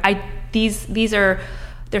through, these are,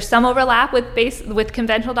 there's some overlap with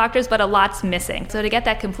conventional doctors, but a lot's missing. So to get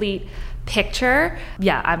that complete picture,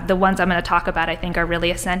 the ones I'm going to talk about I think are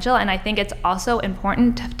really essential, and I think it's also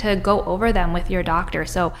important to go over them with your doctor.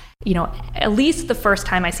 So at least the first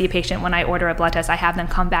time I see a patient, when I order a blood test, I have them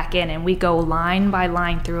come back in and we go line by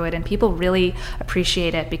line through it, and people really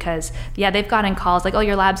appreciate it because they've gotten calls like, oh,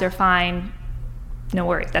 your labs are fine, no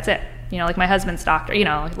worries, that's it. Like my husband's doctor,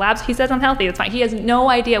 labs, he says I'm healthy, it's fine. He has no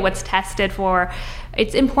idea what's tested for.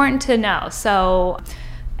 It's important to know. So,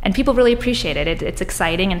 and people really appreciate it. It's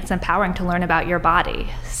exciting and it's empowering to learn about your body.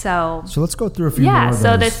 So let's go through a few more of those.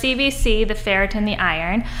 So the CBC, the ferritin, the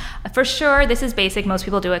iron. For sure, this is basic. Most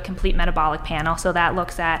people do a complete metabolic panel. So that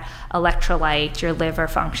looks at electrolytes, your liver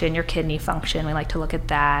function, your kidney function. We like to look at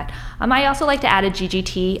that. I also like to add a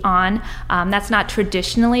GGT on. That's not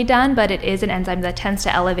traditionally done, but it is an enzyme that tends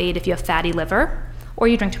to elevate if you have fatty liver or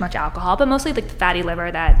you drink too much alcohol, but mostly like the fatty liver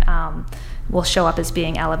that will show up as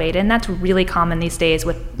being elevated, and that's really common these days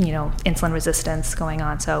with insulin resistance going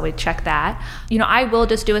on. So we check that. I will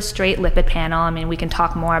just do a straight lipid panel. I mean, we can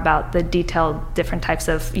talk more about the detailed different types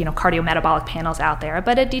of cardiometabolic panels out there,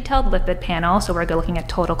 but a detailed lipid panel. So we're looking at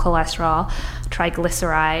total cholesterol,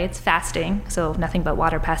 triglycerides, fasting, so nothing but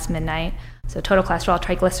water past midnight. So total cholesterol,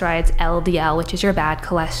 triglycerides, LDL, which is your bad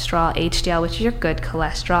cholesterol, HDL, which is your good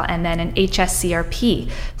cholesterol, and then an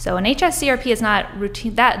HSCRP. So an HSCRP is not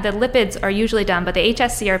routine. That the lipids are usually done, but the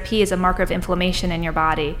HSCRP is a marker of inflammation in your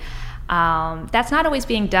body. That's not always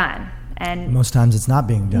being done. And most times it's not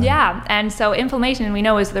being done. Yeah, and so inflammation, we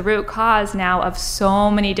know, is the root cause now of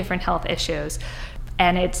so many different health issues.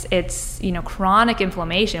 And it's chronic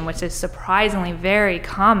inflammation, which is surprisingly very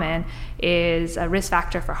common, is a risk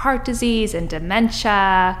factor for heart disease and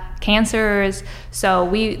dementia, cancers.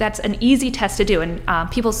 So that's an easy test to do.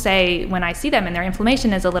 And people say when I see them and their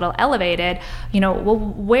inflammation is a little elevated, well,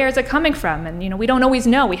 where is it coming from? And we don't always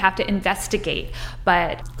know. We have to investigate.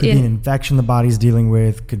 But could be an infection the body's dealing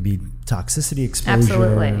with. Could be toxicity exposure.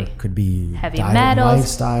 Absolutely. Could be heavy diet, metals,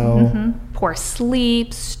 lifestyle. Poor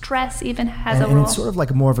sleep, stress even has a role. And it's sort of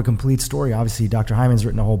like more of a complete story. Obviously, Dr. Hyman's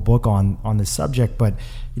written a whole book on this subject, but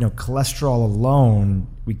cholesterol alone,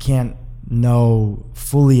 we can't know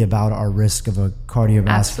fully about our risk of a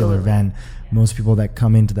cardiovascular event. Most people that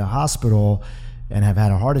come into the hospital and have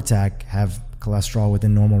had a heart attack have cholesterol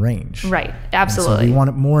within normal range. Right, absolutely. And so we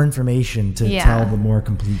want more information to tell the more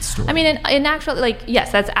complete story. I mean, in actual,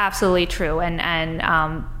 yes, that's absolutely true.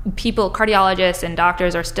 And people, cardiologists and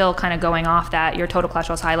doctors are still kind of going off that your total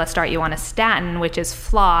cholesterol is high, let's start you on a statin, which is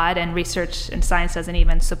flawed, and research and science doesn't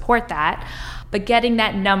even support that. But getting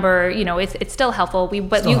that number, it's still helpful.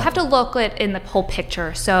 But you have to look at in the whole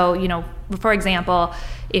picture. So, for example,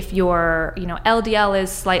 if your LDL is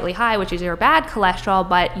slightly high, which is your bad cholesterol,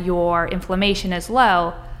 but your inflammation is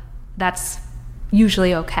low, that's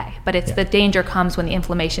usually okay. But the danger comes when the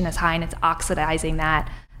inflammation is high and it's oxidizing that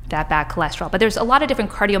bad cholesterol. But there's a lot of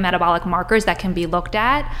different cardiometabolic markers that can be looked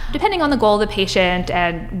at depending on the goal of the patient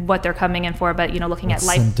and what they're coming in for. But looking at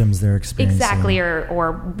life symptoms they're experiencing, exactly,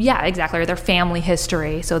 or their family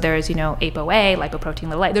history. So there's ApoA, lipoprotein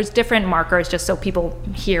little a. There's different markers just so people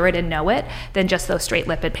hear it and know it than just those straight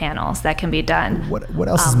lipid panels that can be done. What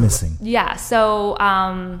else is missing? Yeah, so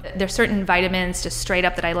there's certain vitamins just straight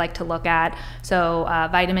up that I like to look at. So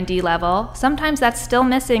vitamin D level, sometimes that's still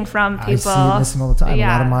missing from people. I see it missing all the time. Yeah.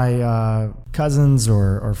 A lot of my cousins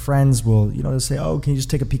or friends will, they'll say, oh, can you just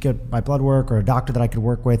take a peek at my blood work, or a doctor that I could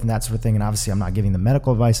work with, and that sort of thing. And obviously I'm not giving them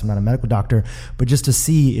medical advice. I'm not a medical doctor, but just to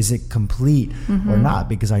see, is it complete or not?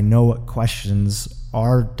 Because I know what questions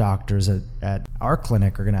our doctors at our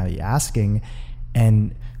clinic are going to be asking,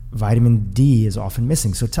 and vitamin D is often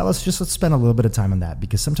missing. So tell us, let's spend a little bit of time on that,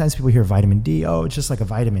 because sometimes people hear vitamin D, oh, it's just like a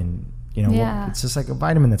vitamin, it's just like a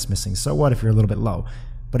vitamin that's missing. So what if you're a little bit low?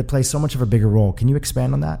 but it plays so much of a bigger role. Can you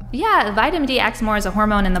expand on that? Yeah, vitamin D acts more as a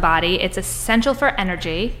hormone in the body. It's essential for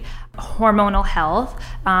energy, hormonal health.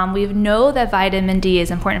 We know that vitamin D is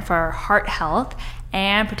important for heart health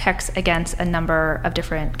and protects against a number of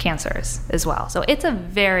different cancers as well. So it's a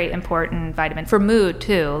very important vitamin for mood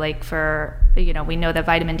too. Like we know that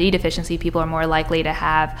vitamin D deficiency, people are more likely to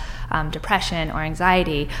have depression or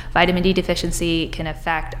anxiety. Vitamin D deficiency can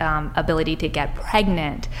affect ability to get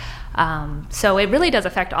pregnant. So it really does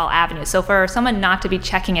affect all avenues. So for someone not to be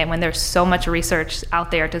checking it when there's so much research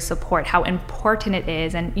out there to support how important it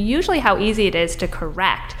is, and usually how easy it is to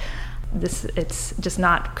correct, it's just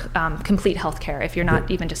not complete healthcare if you're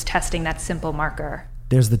not even just testing that simple marker.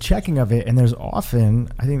 There's the checking of it, and there's often,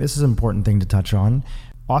 I think this is an important thing to touch on,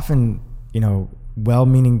 often,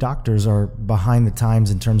 well-meaning doctors are behind the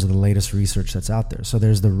times in terms of the latest research that's out there. So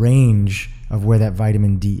there's the range of where that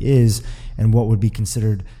vitamin D is and what would be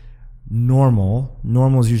considered normal.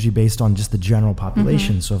 Normal is usually based on just the general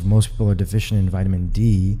population. So if most people are deficient in vitamin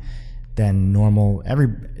D, then normal, every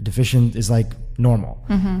deficient is like normal.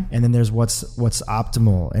 And then there's what's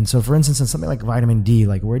optimal. And so for instance, in something like vitamin D,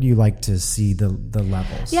 like where do you like to see the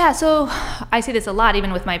levels? Yeah, so I see this a lot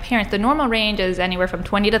even with my parents. The normal range is anywhere from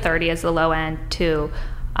 20 to 30 as the low end to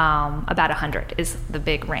about 100 is the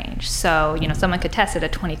big range. So, someone could test it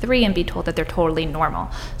at 23 and be told that they're totally normal.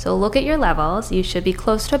 So look at your levels. You should be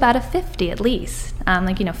close to about a 50 at least.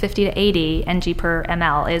 50 to 80 ng per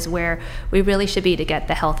ml is where we really should be to get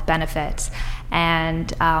the health benefits.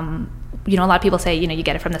 And, a lot of people say, you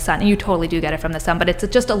get it from the sun, and you totally do get it from the sun, but it's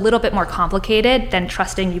just a little bit more complicated than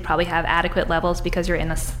trusting you probably have adequate levels because you're in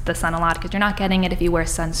the sun a lot, because you're not getting it if you wear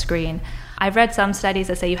sunscreen. I've read some studies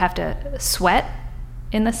that say you have to sweat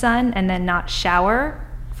in the sun and then not shower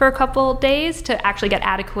for a couple days to actually get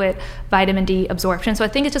adequate vitamin D absorption. So I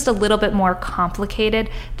think it's just a little bit more complicated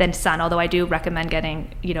than sun, although I do recommend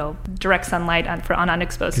getting, direct sunlight on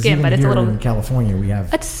unexposed skin. But it's a little. In California, we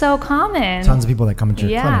have. It's so common. Tons of people that come into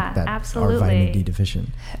your clinic that absolutely. are vitamin D deficient.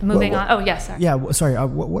 Moving on. Oh, yes, sorry. Yeah, sorry.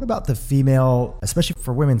 What about the female, especially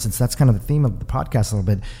for women, since that's kind of the theme of the podcast a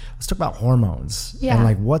little bit? Let's talk about hormones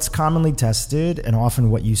and what's commonly tested and often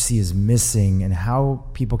what you see is missing, and how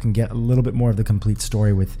people can get a little bit more of the complete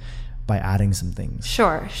story by adding some things.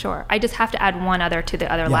 Sure. I just have to add one other to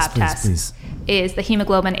the other lab test. Please. Is the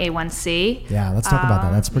hemoglobin A1C. Yeah, let's talk about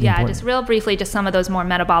that. That's pretty important. Yeah, just real briefly, just some of those more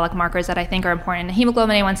metabolic markers that I think are important. The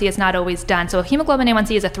hemoglobin A1C is not always done. So hemoglobin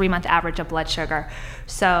A1C is a 3-month average of blood sugar.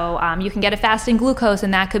 So you can get a fasting glucose,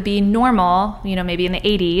 and that could be normal, maybe in the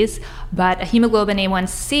 80s, but a hemoglobin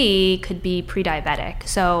A1C could be pre-diabetic.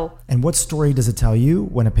 So. And what story does it tell you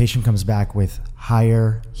when a patient comes back with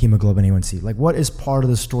higher hemoglobin A1C? Like, what is part of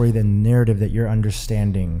the story, the narrative that you're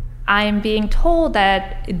understanding? I'm being told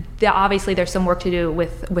that obviously there's some work to do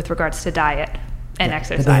with regards to diet and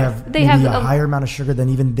exercise. They have a higher amount of sugar than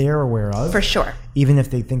even they're aware of. For sure. Even if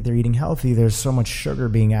they think they're eating healthy, there's so much sugar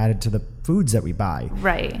being added to the foods that we buy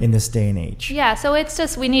in this day and age. Yeah, so it's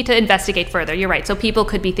just, we need to investigate further. You're right. So people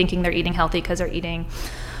could be thinking they're eating healthy because they're eating,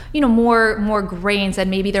 more grains than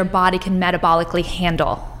maybe their body can metabolically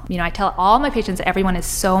handle. I tell all my patients that everyone is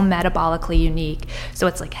so metabolically unique. So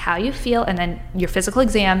it's like how you feel, and then your physical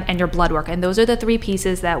exam and your blood work. And those are the 3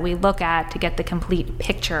 pieces that we look at to get the complete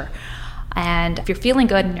picture. And if you're feeling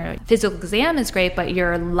good and your physical exam is great, but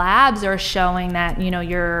your labs are showing that,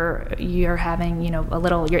 you're having,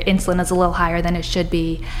 your insulin is a little higher than it should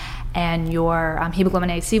be, and your hemoglobin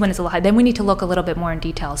A1C when it's a little high, then we need to look a little bit more in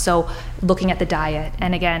detail. So looking at the diet,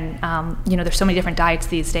 and again, there's so many different diets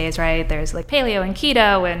these days, right? There's like paleo and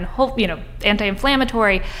keto and whole,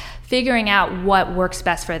 anti-inflammatory. Figuring out what works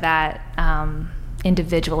best for that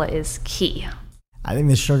individual is key. I think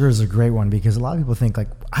the sugar is a great one, because a lot of people think like,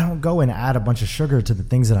 I don't go and add a bunch of sugar to the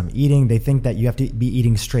things that I'm eating. They think that you have to be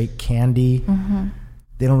eating straight candy.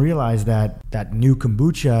 They don't realize that new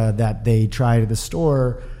kombucha that they tried at the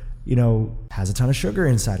store, has a ton of sugar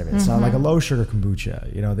inside of it. It's not like a low sugar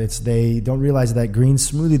kombucha. They don't realize that green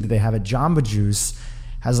smoothie that they have at Jamba Juice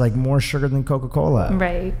has like more sugar than Coca-Cola.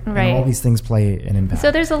 Right. And all these things play an impact.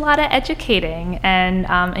 So there's a lot of educating and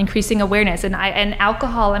increasing awareness. And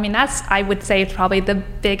alcohol, that's, I would say, probably the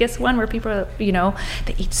biggest one, where people,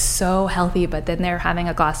 they eat so healthy, but then they're having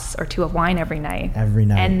a glass or 2 of wine every night.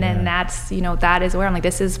 And then that's, that is where I'm like,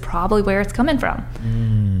 this is probably where it's coming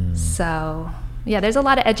from. So. Yeah, there's a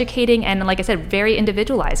lot of educating, and like I said, very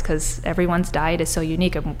individualized, because everyone's diet is so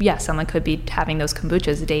unique. Someone could be having those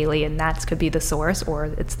kombuchas daily, and that could be the source, or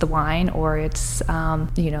it's the wine, or it's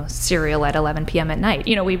cereal at 11 p.m. at night.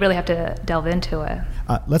 We really have to delve into it.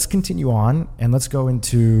 Let's continue on and let's go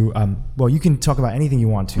into, you can talk about anything you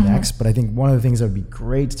want to next, but I think one of the things that would be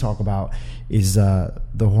great to talk about is the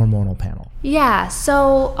hormonal panel. Yeah,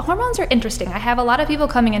 so hormones are interesting. I have a lot of people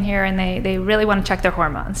coming in here and they really want to check their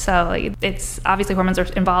hormones. So it's obviously hormones are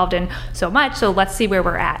involved in so much, so let's see where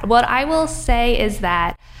we're at. What I will say is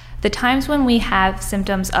that the times when we have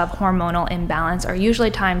symptoms of hormonal imbalance are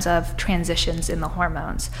usually times of transitions in the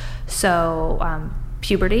hormones. So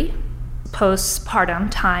puberty, postpartum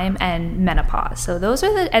time, and menopause. So those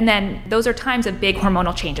are times of big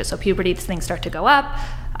hormonal changes. So puberty, things start to go up.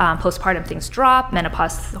 Postpartum, things drop.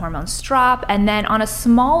 Menopause, hormones drop. And then on a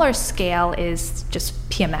smaller scale is just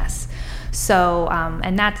PMS. So,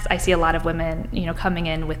 and that's, I see a lot of women, coming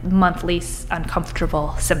in with monthly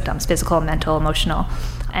uncomfortable symptoms, physical, mental, emotional.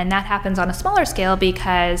 And that happens on a smaller scale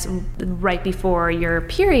because right before your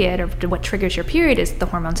period, or what triggers your period, is the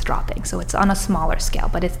hormones dropping. So it's on a smaller scale,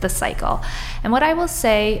 but it's the cycle. And what I will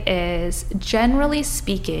say is, generally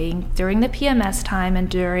speaking, during the PMS time and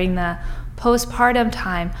during the postpartum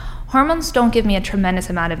time, hormones don't give me a tremendous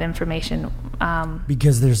amount of information.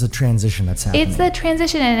 Because there's a transition that's happening. It's the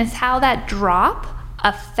transition, and it's how that drop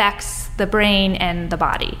affects the brain and the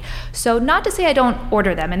body. So not to say I don't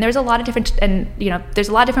order them, and there's a lot of different, there's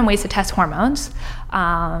a lot of different ways to test hormones.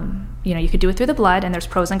 You could do it through the blood, and there's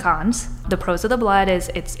pros and cons. The pros of the blood is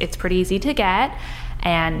it's pretty easy to get,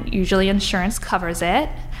 and usually insurance covers it.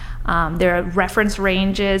 There are reference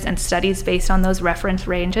ranges and studies based on those reference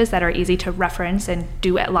ranges that are easy to reference and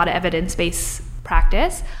do a lot of evidence-based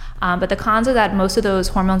practice. But the cons are that most of those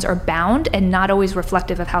hormones are bound and not always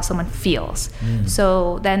reflective of how someone feels.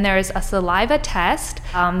 So then there's a saliva test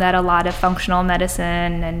that a lot of functional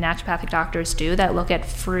medicine and naturopathic doctors do that look at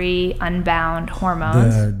free, unbound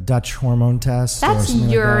hormones. The Dutch hormone test? That's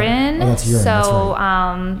urine. Like that? Oh, that's urine. So,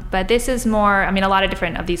 that's right. But this is more, a lot of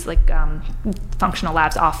different of these functional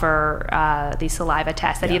labs offer these saliva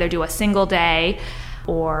tests that either do a single day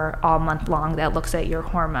or all month long that looks at your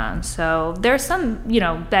hormones. So there's some,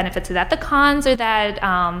 benefits to that. The cons are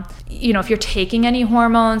that, if you're taking any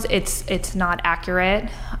hormones, it's not accurate.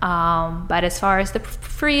 But as far as the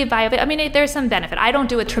free bioavailability, there's some benefit. I don't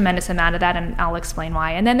do a tremendous amount of that, and I'll explain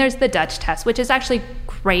why. And then there's the Dutch test, which is actually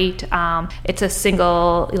great. It's a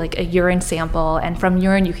single, a urine sample, and from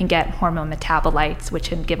urine you can get hormone metabolites, which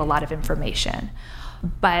can give a lot of information.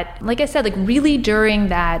 But like I said, really during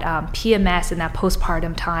that PMS and that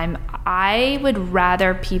postpartum time, I would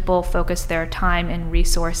rather people focus their time and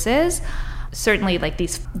resources. Certainly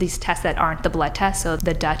these tests that aren't the blood test, so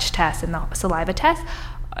the Dutch test and the saliva test,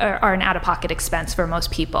 are an out-of-pocket expense for most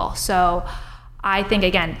people. So I think,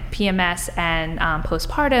 again, PMS and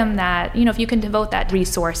postpartum, that, if you can devote that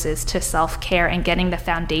resources to self-care and getting the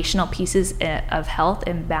foundational pieces of health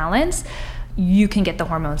in balance, you can get the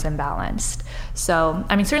hormones imbalanced. So,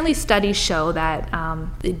 certainly studies show that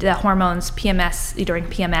the hormones during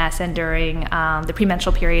PMS and during the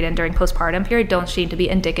premenstrual period and during postpartum period don't seem to be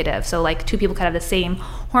indicative. So two people could have the same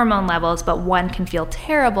hormone levels, but one can feel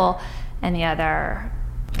terrible and the other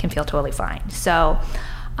can feel totally fine. So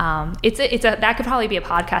that could probably be a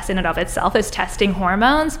podcast in and of itself, is testing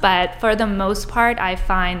hormones. But for the most part, I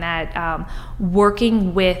find that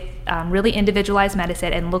working with really individualized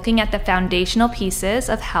medicine and looking at the foundational pieces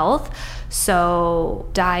of health, so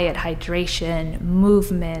diet, hydration,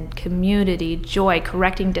 movement, community, joy,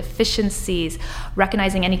 correcting deficiencies,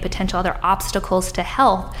 recognizing any potential other obstacles to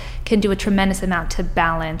health, can do a tremendous amount to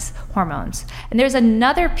balance hormones. And there's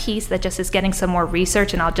another piece that just is getting some more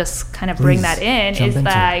research, and I'll just kind of bring that in, is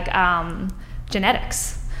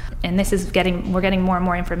genetics. And this is we're getting more and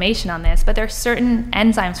more information on this, but there are certain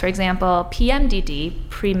enzymes, for example, PMDD,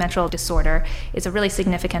 premenstrual disorder, is a really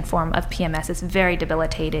significant form of PMS. It's very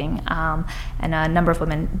debilitating, and a number of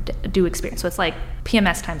women do experience. So it's like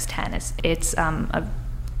PMS times 10. It's a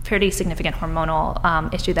pretty significant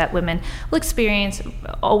hormonal issue that women will experience,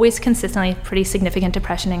 always consistently, pretty significant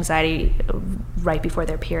depression, anxiety right before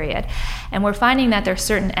their period. And we're finding that there are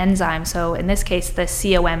certain enzymes, so in this case the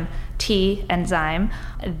COMT enzyme,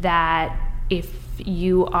 that if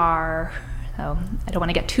you are, I don't want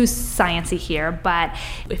to get too sciencey here, but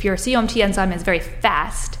if your COMT enzyme is very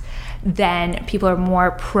fast, then people are more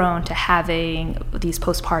prone to having these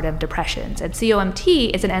postpartum depressions. And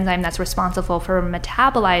COMT is an enzyme that's responsible for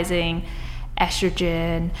metabolizing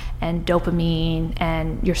estrogen and dopamine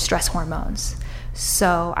and your stress hormones.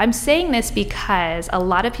 So I'm saying this because a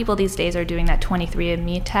lot of people these days are doing that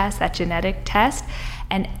 23andMe test, that genetic test,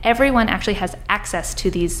 and everyone actually has access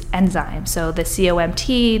to these enzymes. So the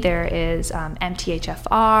COMT, there is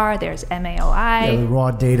MTHFR, there's MAOI. Yeah, the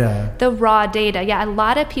raw data. A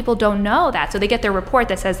lot of people don't know that. So they get their report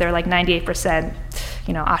that says they're 98%,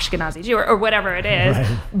 Ashkenazi Jew or whatever it is.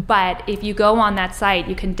 Right. But if you go on that site,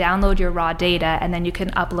 you can download your raw data and then you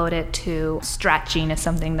can upload it to StratGene is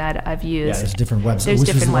something that I've used. Yeah, there's different websites. There's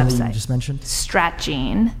Which different was the websites. one that you just mentioned?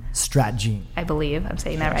 StratGene. I believe I'm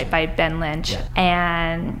saying that right, by Ben Lynch. Yeah.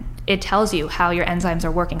 And it tells you how your enzymes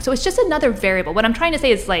are working. So it's just another variable. What I'm trying to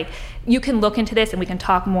say is you can look into this and we can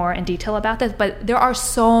talk more in detail about this, but there are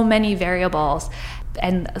so many variables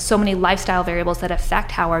and so many lifestyle variables that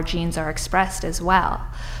affect how our genes are expressed as well.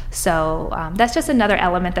 So that's just another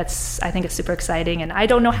element I think is super exciting. And I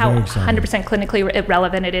don't know how 100% clinically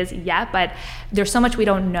relevant it is yet, but there's so much we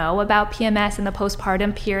don't know about PMS in the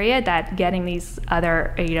postpartum period that getting these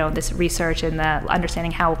other, this research and the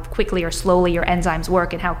understanding how quickly or slowly your enzymes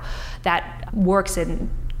work and how that works in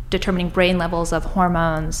determining brain levels of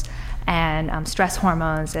hormones and stress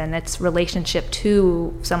hormones and its relationship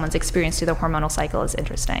to someone's experience through the hormonal cycle is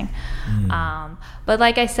interesting. But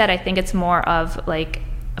like I said, I think it's more of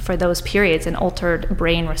for those periods, an altered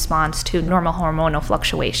brain response to normal hormonal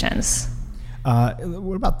fluctuations.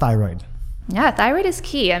 What about thyroid? Yeah, thyroid is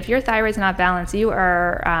key. If your thyroid's not balanced, you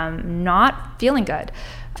are not feeling good.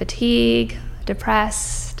 Fatigue,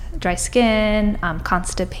 depressed, dry skin,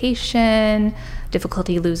 constipation,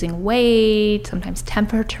 difficulty losing weight, sometimes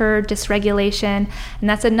temperature dysregulation. And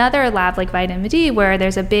that's another lab like vitamin D where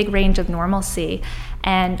there's a big range of normalcy.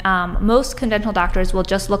 And most conventional doctors will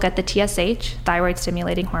just look at the TSH, thyroid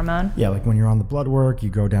stimulating hormone. Yeah, like when you're on the blood work, you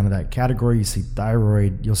go down to that category, you see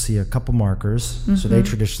thyroid, you'll see a couple markers. Mm-hmm. So they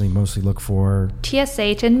traditionally mostly look for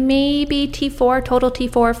TSH and maybe T4, total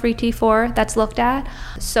T4, free T4, that's looked at.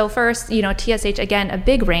 So first, TSH, again, a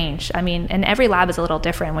big range. I mean, and every lab is a little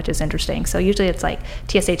different, which is interesting. So usually it's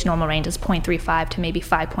TSH normal range is 0.35 to maybe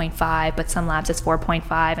 5.5, but some labs it's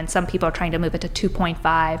 4.5, and some people are trying to move it to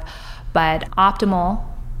 2.5. But optimal,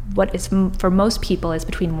 what is for most people, is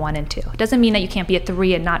between 1 and 2. It doesn't mean that you can't be at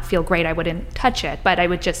 3 and not feel great. I wouldn't touch it. But I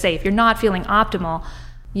would just say if you're not feeling optimal,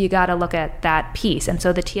 you got to look at that piece. And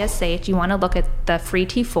so the TSH, you want to look at the free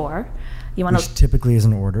T4. Which typically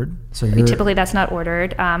isn't ordered. So typically that's not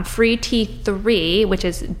ordered. Free T3, which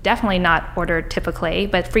is definitely not ordered typically,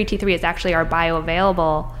 but free T3 is actually our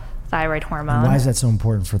bioavailable thyroid hormone. And why is that so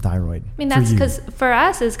important for thyroid? I mean, that's for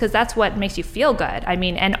us is because that's what makes you feel good. I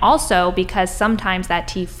mean, and also because sometimes that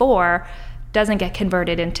T4 doesn't get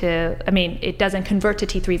converted it doesn't convert to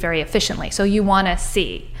T3 very efficiently. So you want to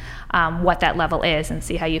see what that level is and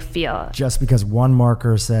see how you feel. Just because one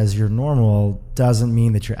marker says you're normal doesn't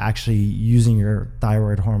mean that you're actually using your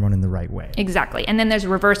thyroid hormone in the right way. Exactly. And then there's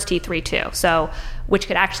reverse T3 too, so which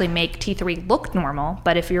could actually make T3 look normal.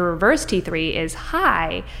 But if your reverse T3 is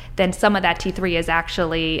high, then some of that T3 is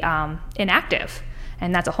actually inactive.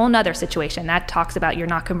 And that's a whole nother situation. That talks about you're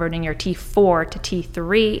not converting your T4 to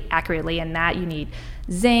T3 accurately, and that you need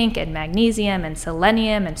zinc and magnesium and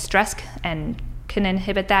selenium and stress and can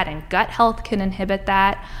inhibit that, and gut health can inhibit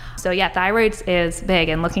that. So yeah, thyroid is big,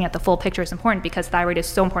 and looking at the full picture is important because thyroid is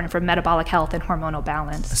so important for metabolic health and hormonal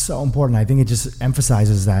balance. So important. I think it just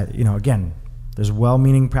emphasizes that, again, there's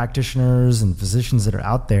well-meaning practitioners and physicians that are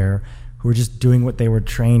out there who are just doing what they were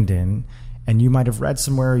trained in. And you might have read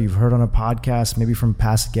somewhere, you've heard on a podcast, maybe from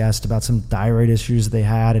past guests, about some thyroid issues they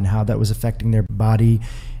had and how that was affecting their body.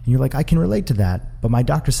 And you're like, I can relate to that, but my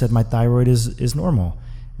doctor said my thyroid is normal.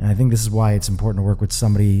 And I think this is why it's important to work with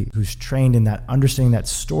somebody who's trained in that, understanding that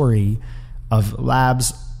story of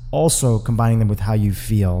labs, also combining them with how you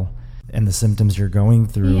feel and the symptoms you're going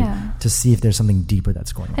through to see if there's something deeper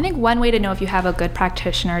that's going on. I think one way to know if you have a good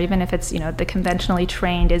practitioner, even if it's, the conventionally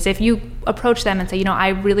trained, is if you approach them and say, I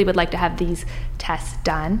really would like to have these tests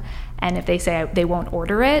done. And if they say they won't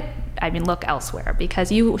order it, look elsewhere,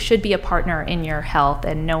 because you should be a partner in your health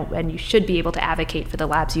and you should be able to advocate for the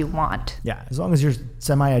labs you want. Yeah, as long as you're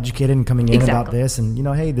semi-educated and coming in about this and,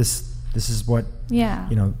 hey, this is what,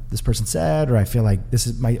 this person said, or I feel like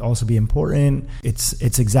might also be important.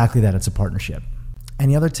 It's exactly that. It's a partnership.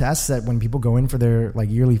 Any other tests that when people go in for their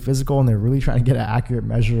yearly physical and they're really trying to get an accurate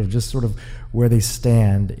measure of just sort of where they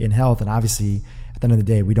stand in health, and obviously at the end of the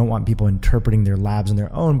day, we don't want people interpreting their labs on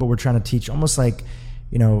their own, but we're trying to teach almost like,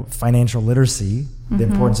 financial literacy, the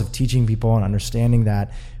importance of teaching people and understanding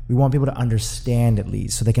that. We want people to understand at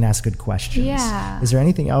least so they can ask good questions. Yeah. Is there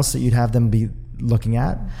anything else that you'd have them be looking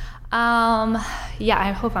at?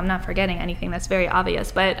 I hope I'm not forgetting anything that's very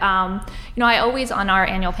obvious, but, I always, on our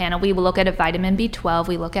annual panel, we will look at a vitamin B12,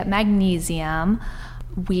 we look at magnesium,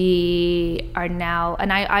 we are now,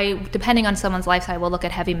 and I depending on someone's lifestyle, will look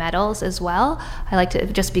at heavy metals as well. I like to,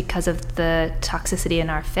 just because of the toxicity in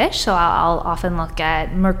our fish, so I'll often look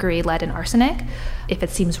at mercury, lead, and arsenic if it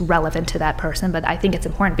seems relevant to that person, but I think it's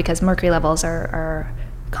important because mercury levels are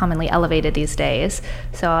commonly elevated these days.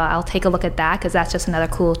 So I'll take a look at that, because that's just another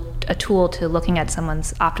a tool to looking at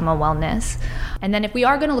someone's optimal wellness. And then if we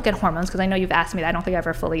are going to look at hormones, because I know you've asked me that, I don't think I've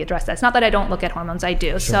ever fully addressed that. It's not that I don't look at hormones, I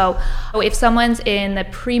do. Sure. So if someone's in the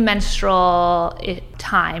premenstrual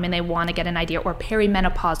time and they want to get an idea, or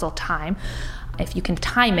perimenopausal time, if you can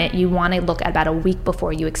time it, you want to look at about a week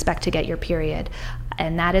before you expect to get your period.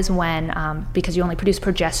 And that is when, because you only produce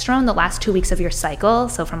progesterone the last 2 weeks of your cycle,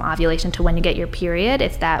 so from ovulation to when you get your period,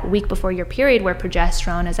 it's that week before your period where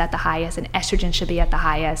progesterone is at the highest and estrogen should be at the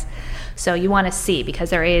highest. So you want to see, because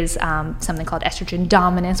there is something called estrogen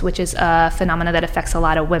dominance, which is a phenomena that affects a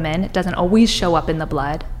lot of women. It doesn't always show up in the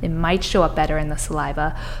blood. It might show up better in the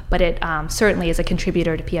saliva, but it certainly is a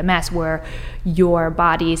contributor to PMS, where your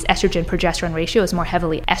body's estrogen-progesterone ratio is more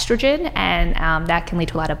heavily estrogen, and that can lead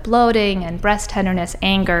to a lot of bloating and breast tenderness,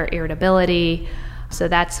 anger, irritability. So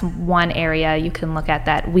that's one area you can look at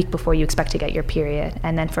that week before you expect to get your period.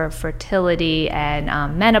 And then for fertility and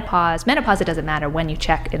menopause, it doesn't matter when you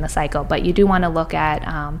check in the cycle, but you do want to look at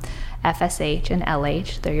FSH and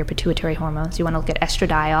LH. They're your pituitary hormones. You want to look at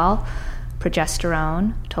estradiol,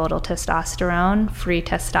 progesterone, total testosterone, free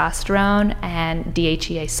testosterone, and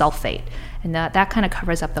DHEA sulfate. And that kind of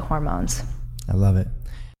covers up the hormones. I love it.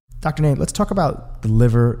 Dr. Nate, let's talk about the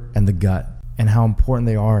liver and the gut and how important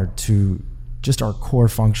they are to just our core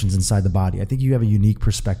functions inside the body. I think you have a unique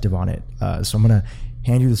perspective on it. So I'm going to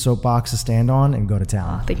hand you the soapbox to stand on and go to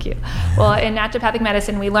town. Oh, thank you. Well, in naturopathic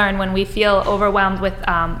medicine, we learn when we feel overwhelmed with,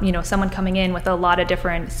 someone coming in with a lot of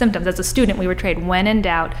different symptoms. As a student, we were trained, when in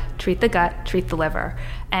doubt, treat the gut, treat the liver.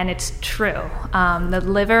 And it's true. The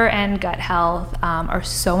liver and gut health are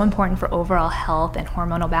so important for overall health and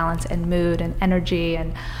hormonal balance and mood and energy,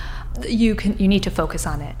 and you need to focus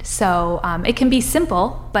on it. So it can be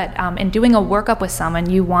simple, but in doing a workup with someone,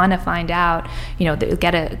 you want to find out,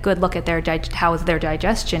 get a good look at how their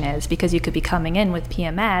digestion is, because you could be coming in with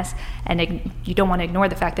PMS and you don't want to ignore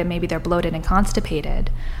the fact that maybe they're bloated and constipated.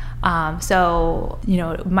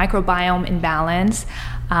 Microbiome imbalance,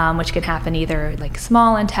 which can happen either like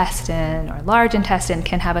small intestine or large intestine,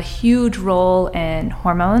 can have a huge role in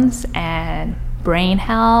hormones and brain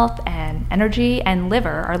health and energy. And liver.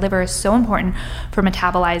 Our liver is so important for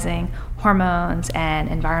metabolizing hormones and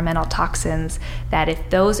environmental toxins that if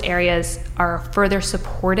those areas are further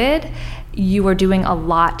supported, you are doing a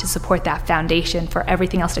lot to support that foundation for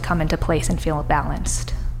everything else to come into place and feel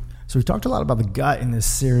balanced. So we've talked a lot about the gut in this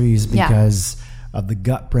series because of the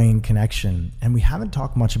gut-brain connection, and we haven't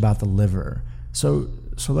talked much about the liver. So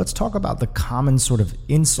let's talk about the common sort of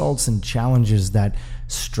insults and challenges that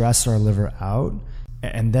stress our liver out.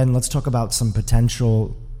 And then let's talk about some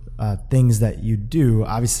potential things that you do.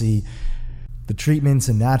 Obviously, the treatments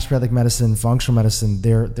in naturopathic medicine, functional medicine,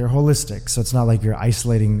 they're holistic. So it's not like you're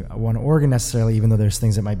isolating one organ necessarily, even though there's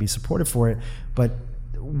things that might be supportive for it. But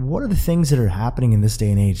what are the things that are happening in this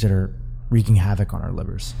day and age that are wreaking havoc on our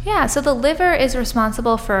livers? Yeah, so the liver is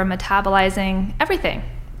responsible for metabolizing everything.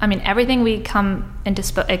 Everything we come into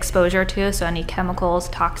exposure to, so any chemicals,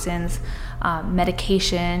 toxins,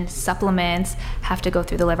 medication, supplements, have to go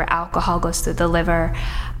through the liver. Alcohol goes through the liver.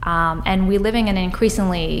 And we're living in an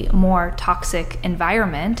increasingly more toxic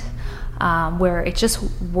environment where it just,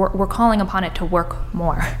 we're calling upon it to work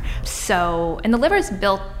more. So, and the liver is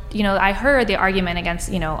built, I heard the argument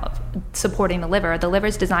against, supporting the liver. The liver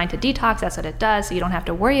is designed to detox. That's what it does. So you don't have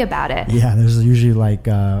to worry about it. Yeah, there's usually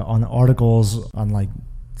on articles on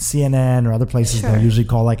CNN or other places, Sure. They'll usually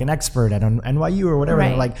call an expert at NYU or whatever.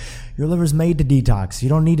 Right. They're your liver's made to detox. You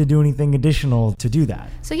don't need to do anything additional to do that.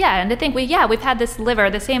 So and to think we've had this liver,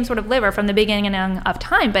 the same sort of liver from the beginning of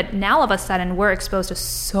time, but now all of a sudden we're exposed to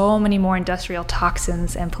so many more industrial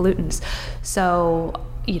toxins and pollutants. So,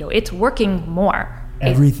 it's working more.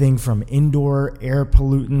 Everything from indoor air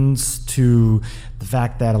pollutants to the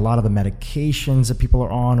fact that a lot of the medications that people are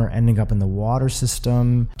on are ending up in the water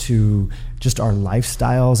system, to just our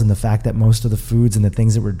lifestyles and the fact that most of the foods and the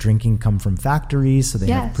things that we're drinking come from factories. So they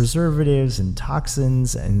have preservatives and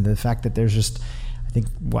toxins, and the fact that there's just,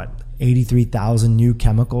 83,000 new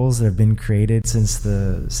chemicals that have been created since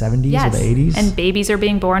the 70s or the 80s. And babies are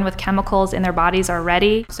being born with chemicals in their bodies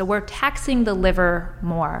already. So we're taxing the liver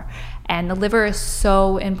more. And the liver is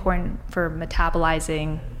so important for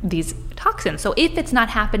metabolizing these toxins. So if it's not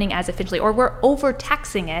happening as efficiently, or we're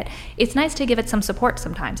overtaxing it, it's nice to give it some support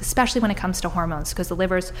sometimes, especially when it comes to hormones, because the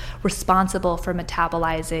liver's responsible for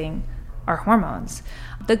metabolizing our hormones.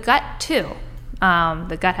 The gut too.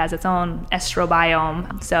 The gut has its own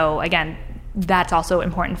estrobiome. So again, that's also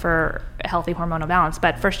important for a healthy hormonal balance.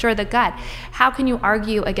 But for sure, the gut, how can you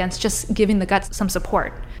argue against just giving the gut some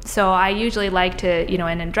support? So I usually like to,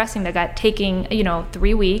 in addressing the gut, taking,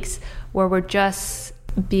 3 weeks where we're just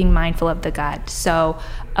being mindful of the gut. So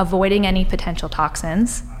avoiding any potential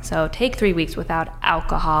toxins. So take 3 weeks without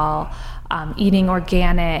alcohol, eating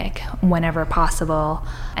organic whenever possible,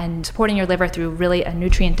 and supporting your liver through really a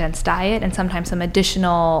nutrient-dense diet and sometimes some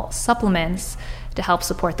additional supplements to help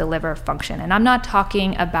support the liver function. And I'm not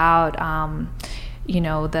talking about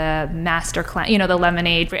the master cleanse, the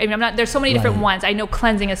lemonade. I mean, there's so many different ones. I know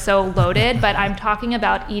cleansing is so loaded, but I'm talking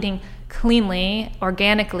about eating cleanly,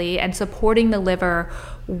 organically, and supporting the liver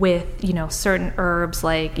with, certain herbs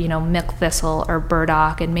like, milk thistle or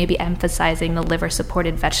burdock, and maybe emphasizing the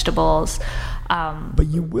liver-supported vegetables. But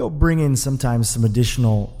you will bring in sometimes some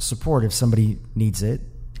additional support if somebody needs it.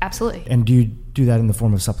 Absolutely. And do you do that in the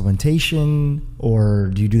form of supplementation, or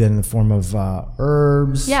do you do that in the form of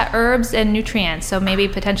herbs? Yeah, herbs and nutrients. So maybe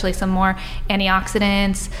potentially some more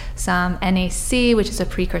antioxidants, some NAC, which is a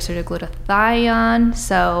precursor to glutathione.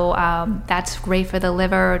 So that's great for the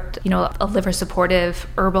liver, a liver supportive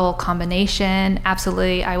herbal combination.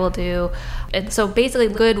 Absolutely, I will do. And so basically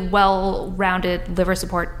good, well-rounded liver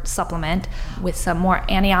support supplement with some more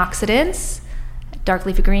antioxidants, dark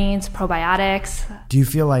leafy greens, probiotics. Do you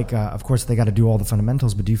feel like, of course, they got to do all the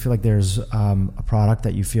fundamentals, but do you feel like there's a product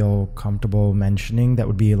that you feel comfortable mentioning that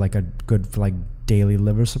would be like a good for like daily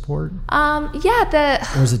liver support? Or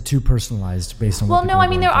is it too personalized based on what people are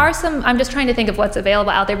going there through? are some. I'm just trying to think of what's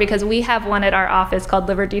available out there, because we have one at our office called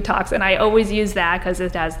Liver Detox, and I always use that because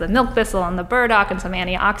it has the milk thistle and the burdock and some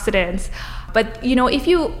antioxidants. But,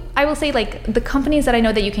 I will say, like, the companies that I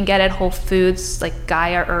know that you can get at Whole Foods, like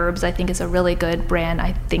Gaia Herbs, I think is a really good brand.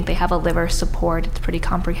 I think they have a liver support. It's pretty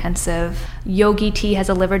comprehensive. Yogi Tea has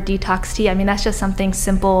a liver detox tea. I mean, that's just something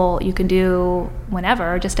simple you can do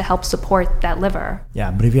whenever just to help support that liver.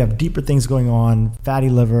 Yeah, but if you have deeper things going on, fatty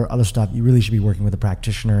liver, other stuff, you really should be working with a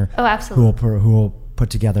practitioner. Oh, absolutely. Who will put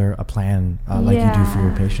together a plan like you do for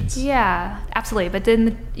your patients. Yeah, absolutely. But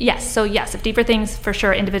then, yes, if deeper things, for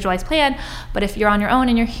sure, individualized plan. But if you're on your own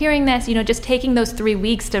and you're hearing this, just taking those 3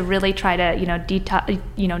 weeks to really try to, detox,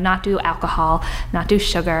 not do alcohol, not do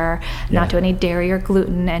sugar, not do any dairy or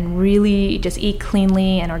gluten, and really just eat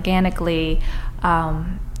cleanly and organically,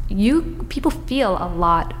 people feel a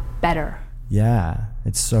lot better. Yeah,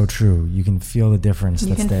 it's so true. You can feel the difference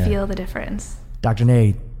that's there. You can feel the difference. Dr.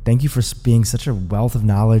 Nay, thank you for being such a wealth of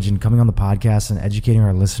knowledge and coming on the podcast and educating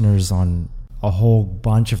our listeners on a whole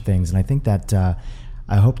bunch of things. And I think that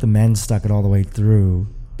I hope the men stuck it all the way through,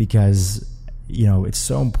 because, it's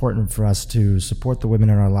so important for us to support the women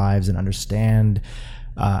in our lives and understand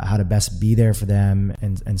how to best be there for them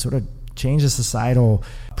and sort of change the societal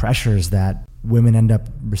pressures that women end up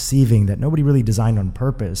receiving that nobody really designed on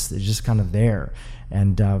purpose. It's just kind of there.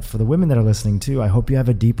 And for the women that are listening too, I hope you have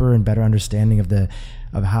a deeper and better understanding of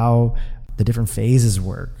how the different phases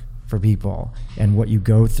work for people and what you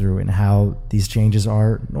go through and how these changes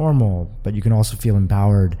are normal, but you can also feel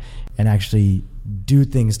empowered and actually do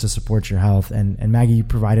things to support your health. And Maggie, you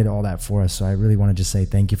provided all that for us. So I really want to just say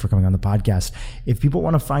thank you for coming on the podcast. If people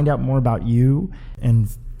want to find out more about you and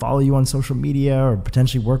follow you on social media or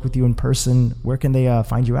potentially work with you in person, where can they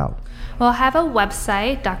find you out? Well, I have a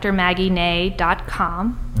website,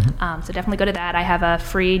 drmaggienay.com. Mm-hmm. So definitely go to that. I have a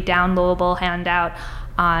free downloadable handout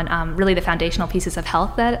on really the foundational pieces of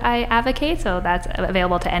health that I advocate. So that's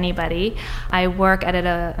available to anybody. I work at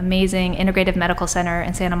an amazing integrative medical center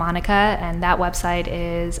in Santa Monica, and that website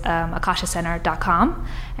is akashacenter.com.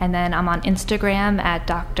 And then I'm on Instagram at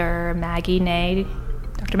Dr. Maggie Nay.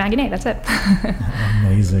 Dr. Maggie Nay, that's it.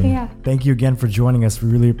 Amazing. Yeah. Thank you again for joining us.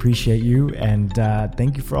 We really appreciate you. And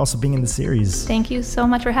thank you for also being in the series. Thank you so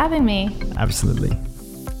much for having me. Absolutely.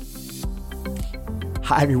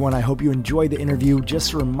 Hi, everyone. I hope you enjoyed the interview.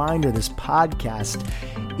 Just a reminder, this podcast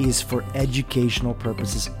is for educational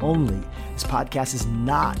purposes only. This podcast is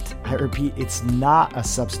not, I repeat, it's not a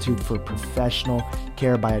substitute for professional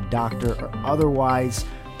care by a doctor or otherwise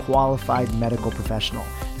qualified medical professional.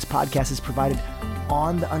 This podcast is provided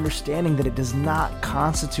on the understanding that it does not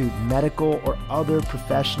constitute medical or other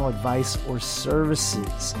professional advice or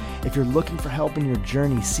services. If you're looking for help in your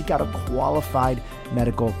journey, seek out a qualified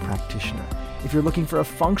medical practitioner. If you're looking for a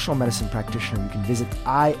functional medicine practitioner, you can visit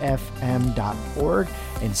ifm.org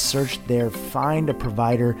and search there, find a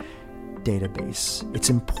provider database.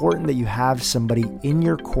 It's important that you have somebody in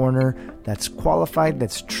your corner that's qualified,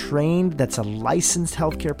 that's trained, that's a licensed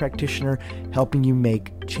healthcare practitioner helping you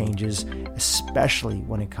make changes, especially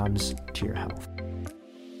when it comes to your health.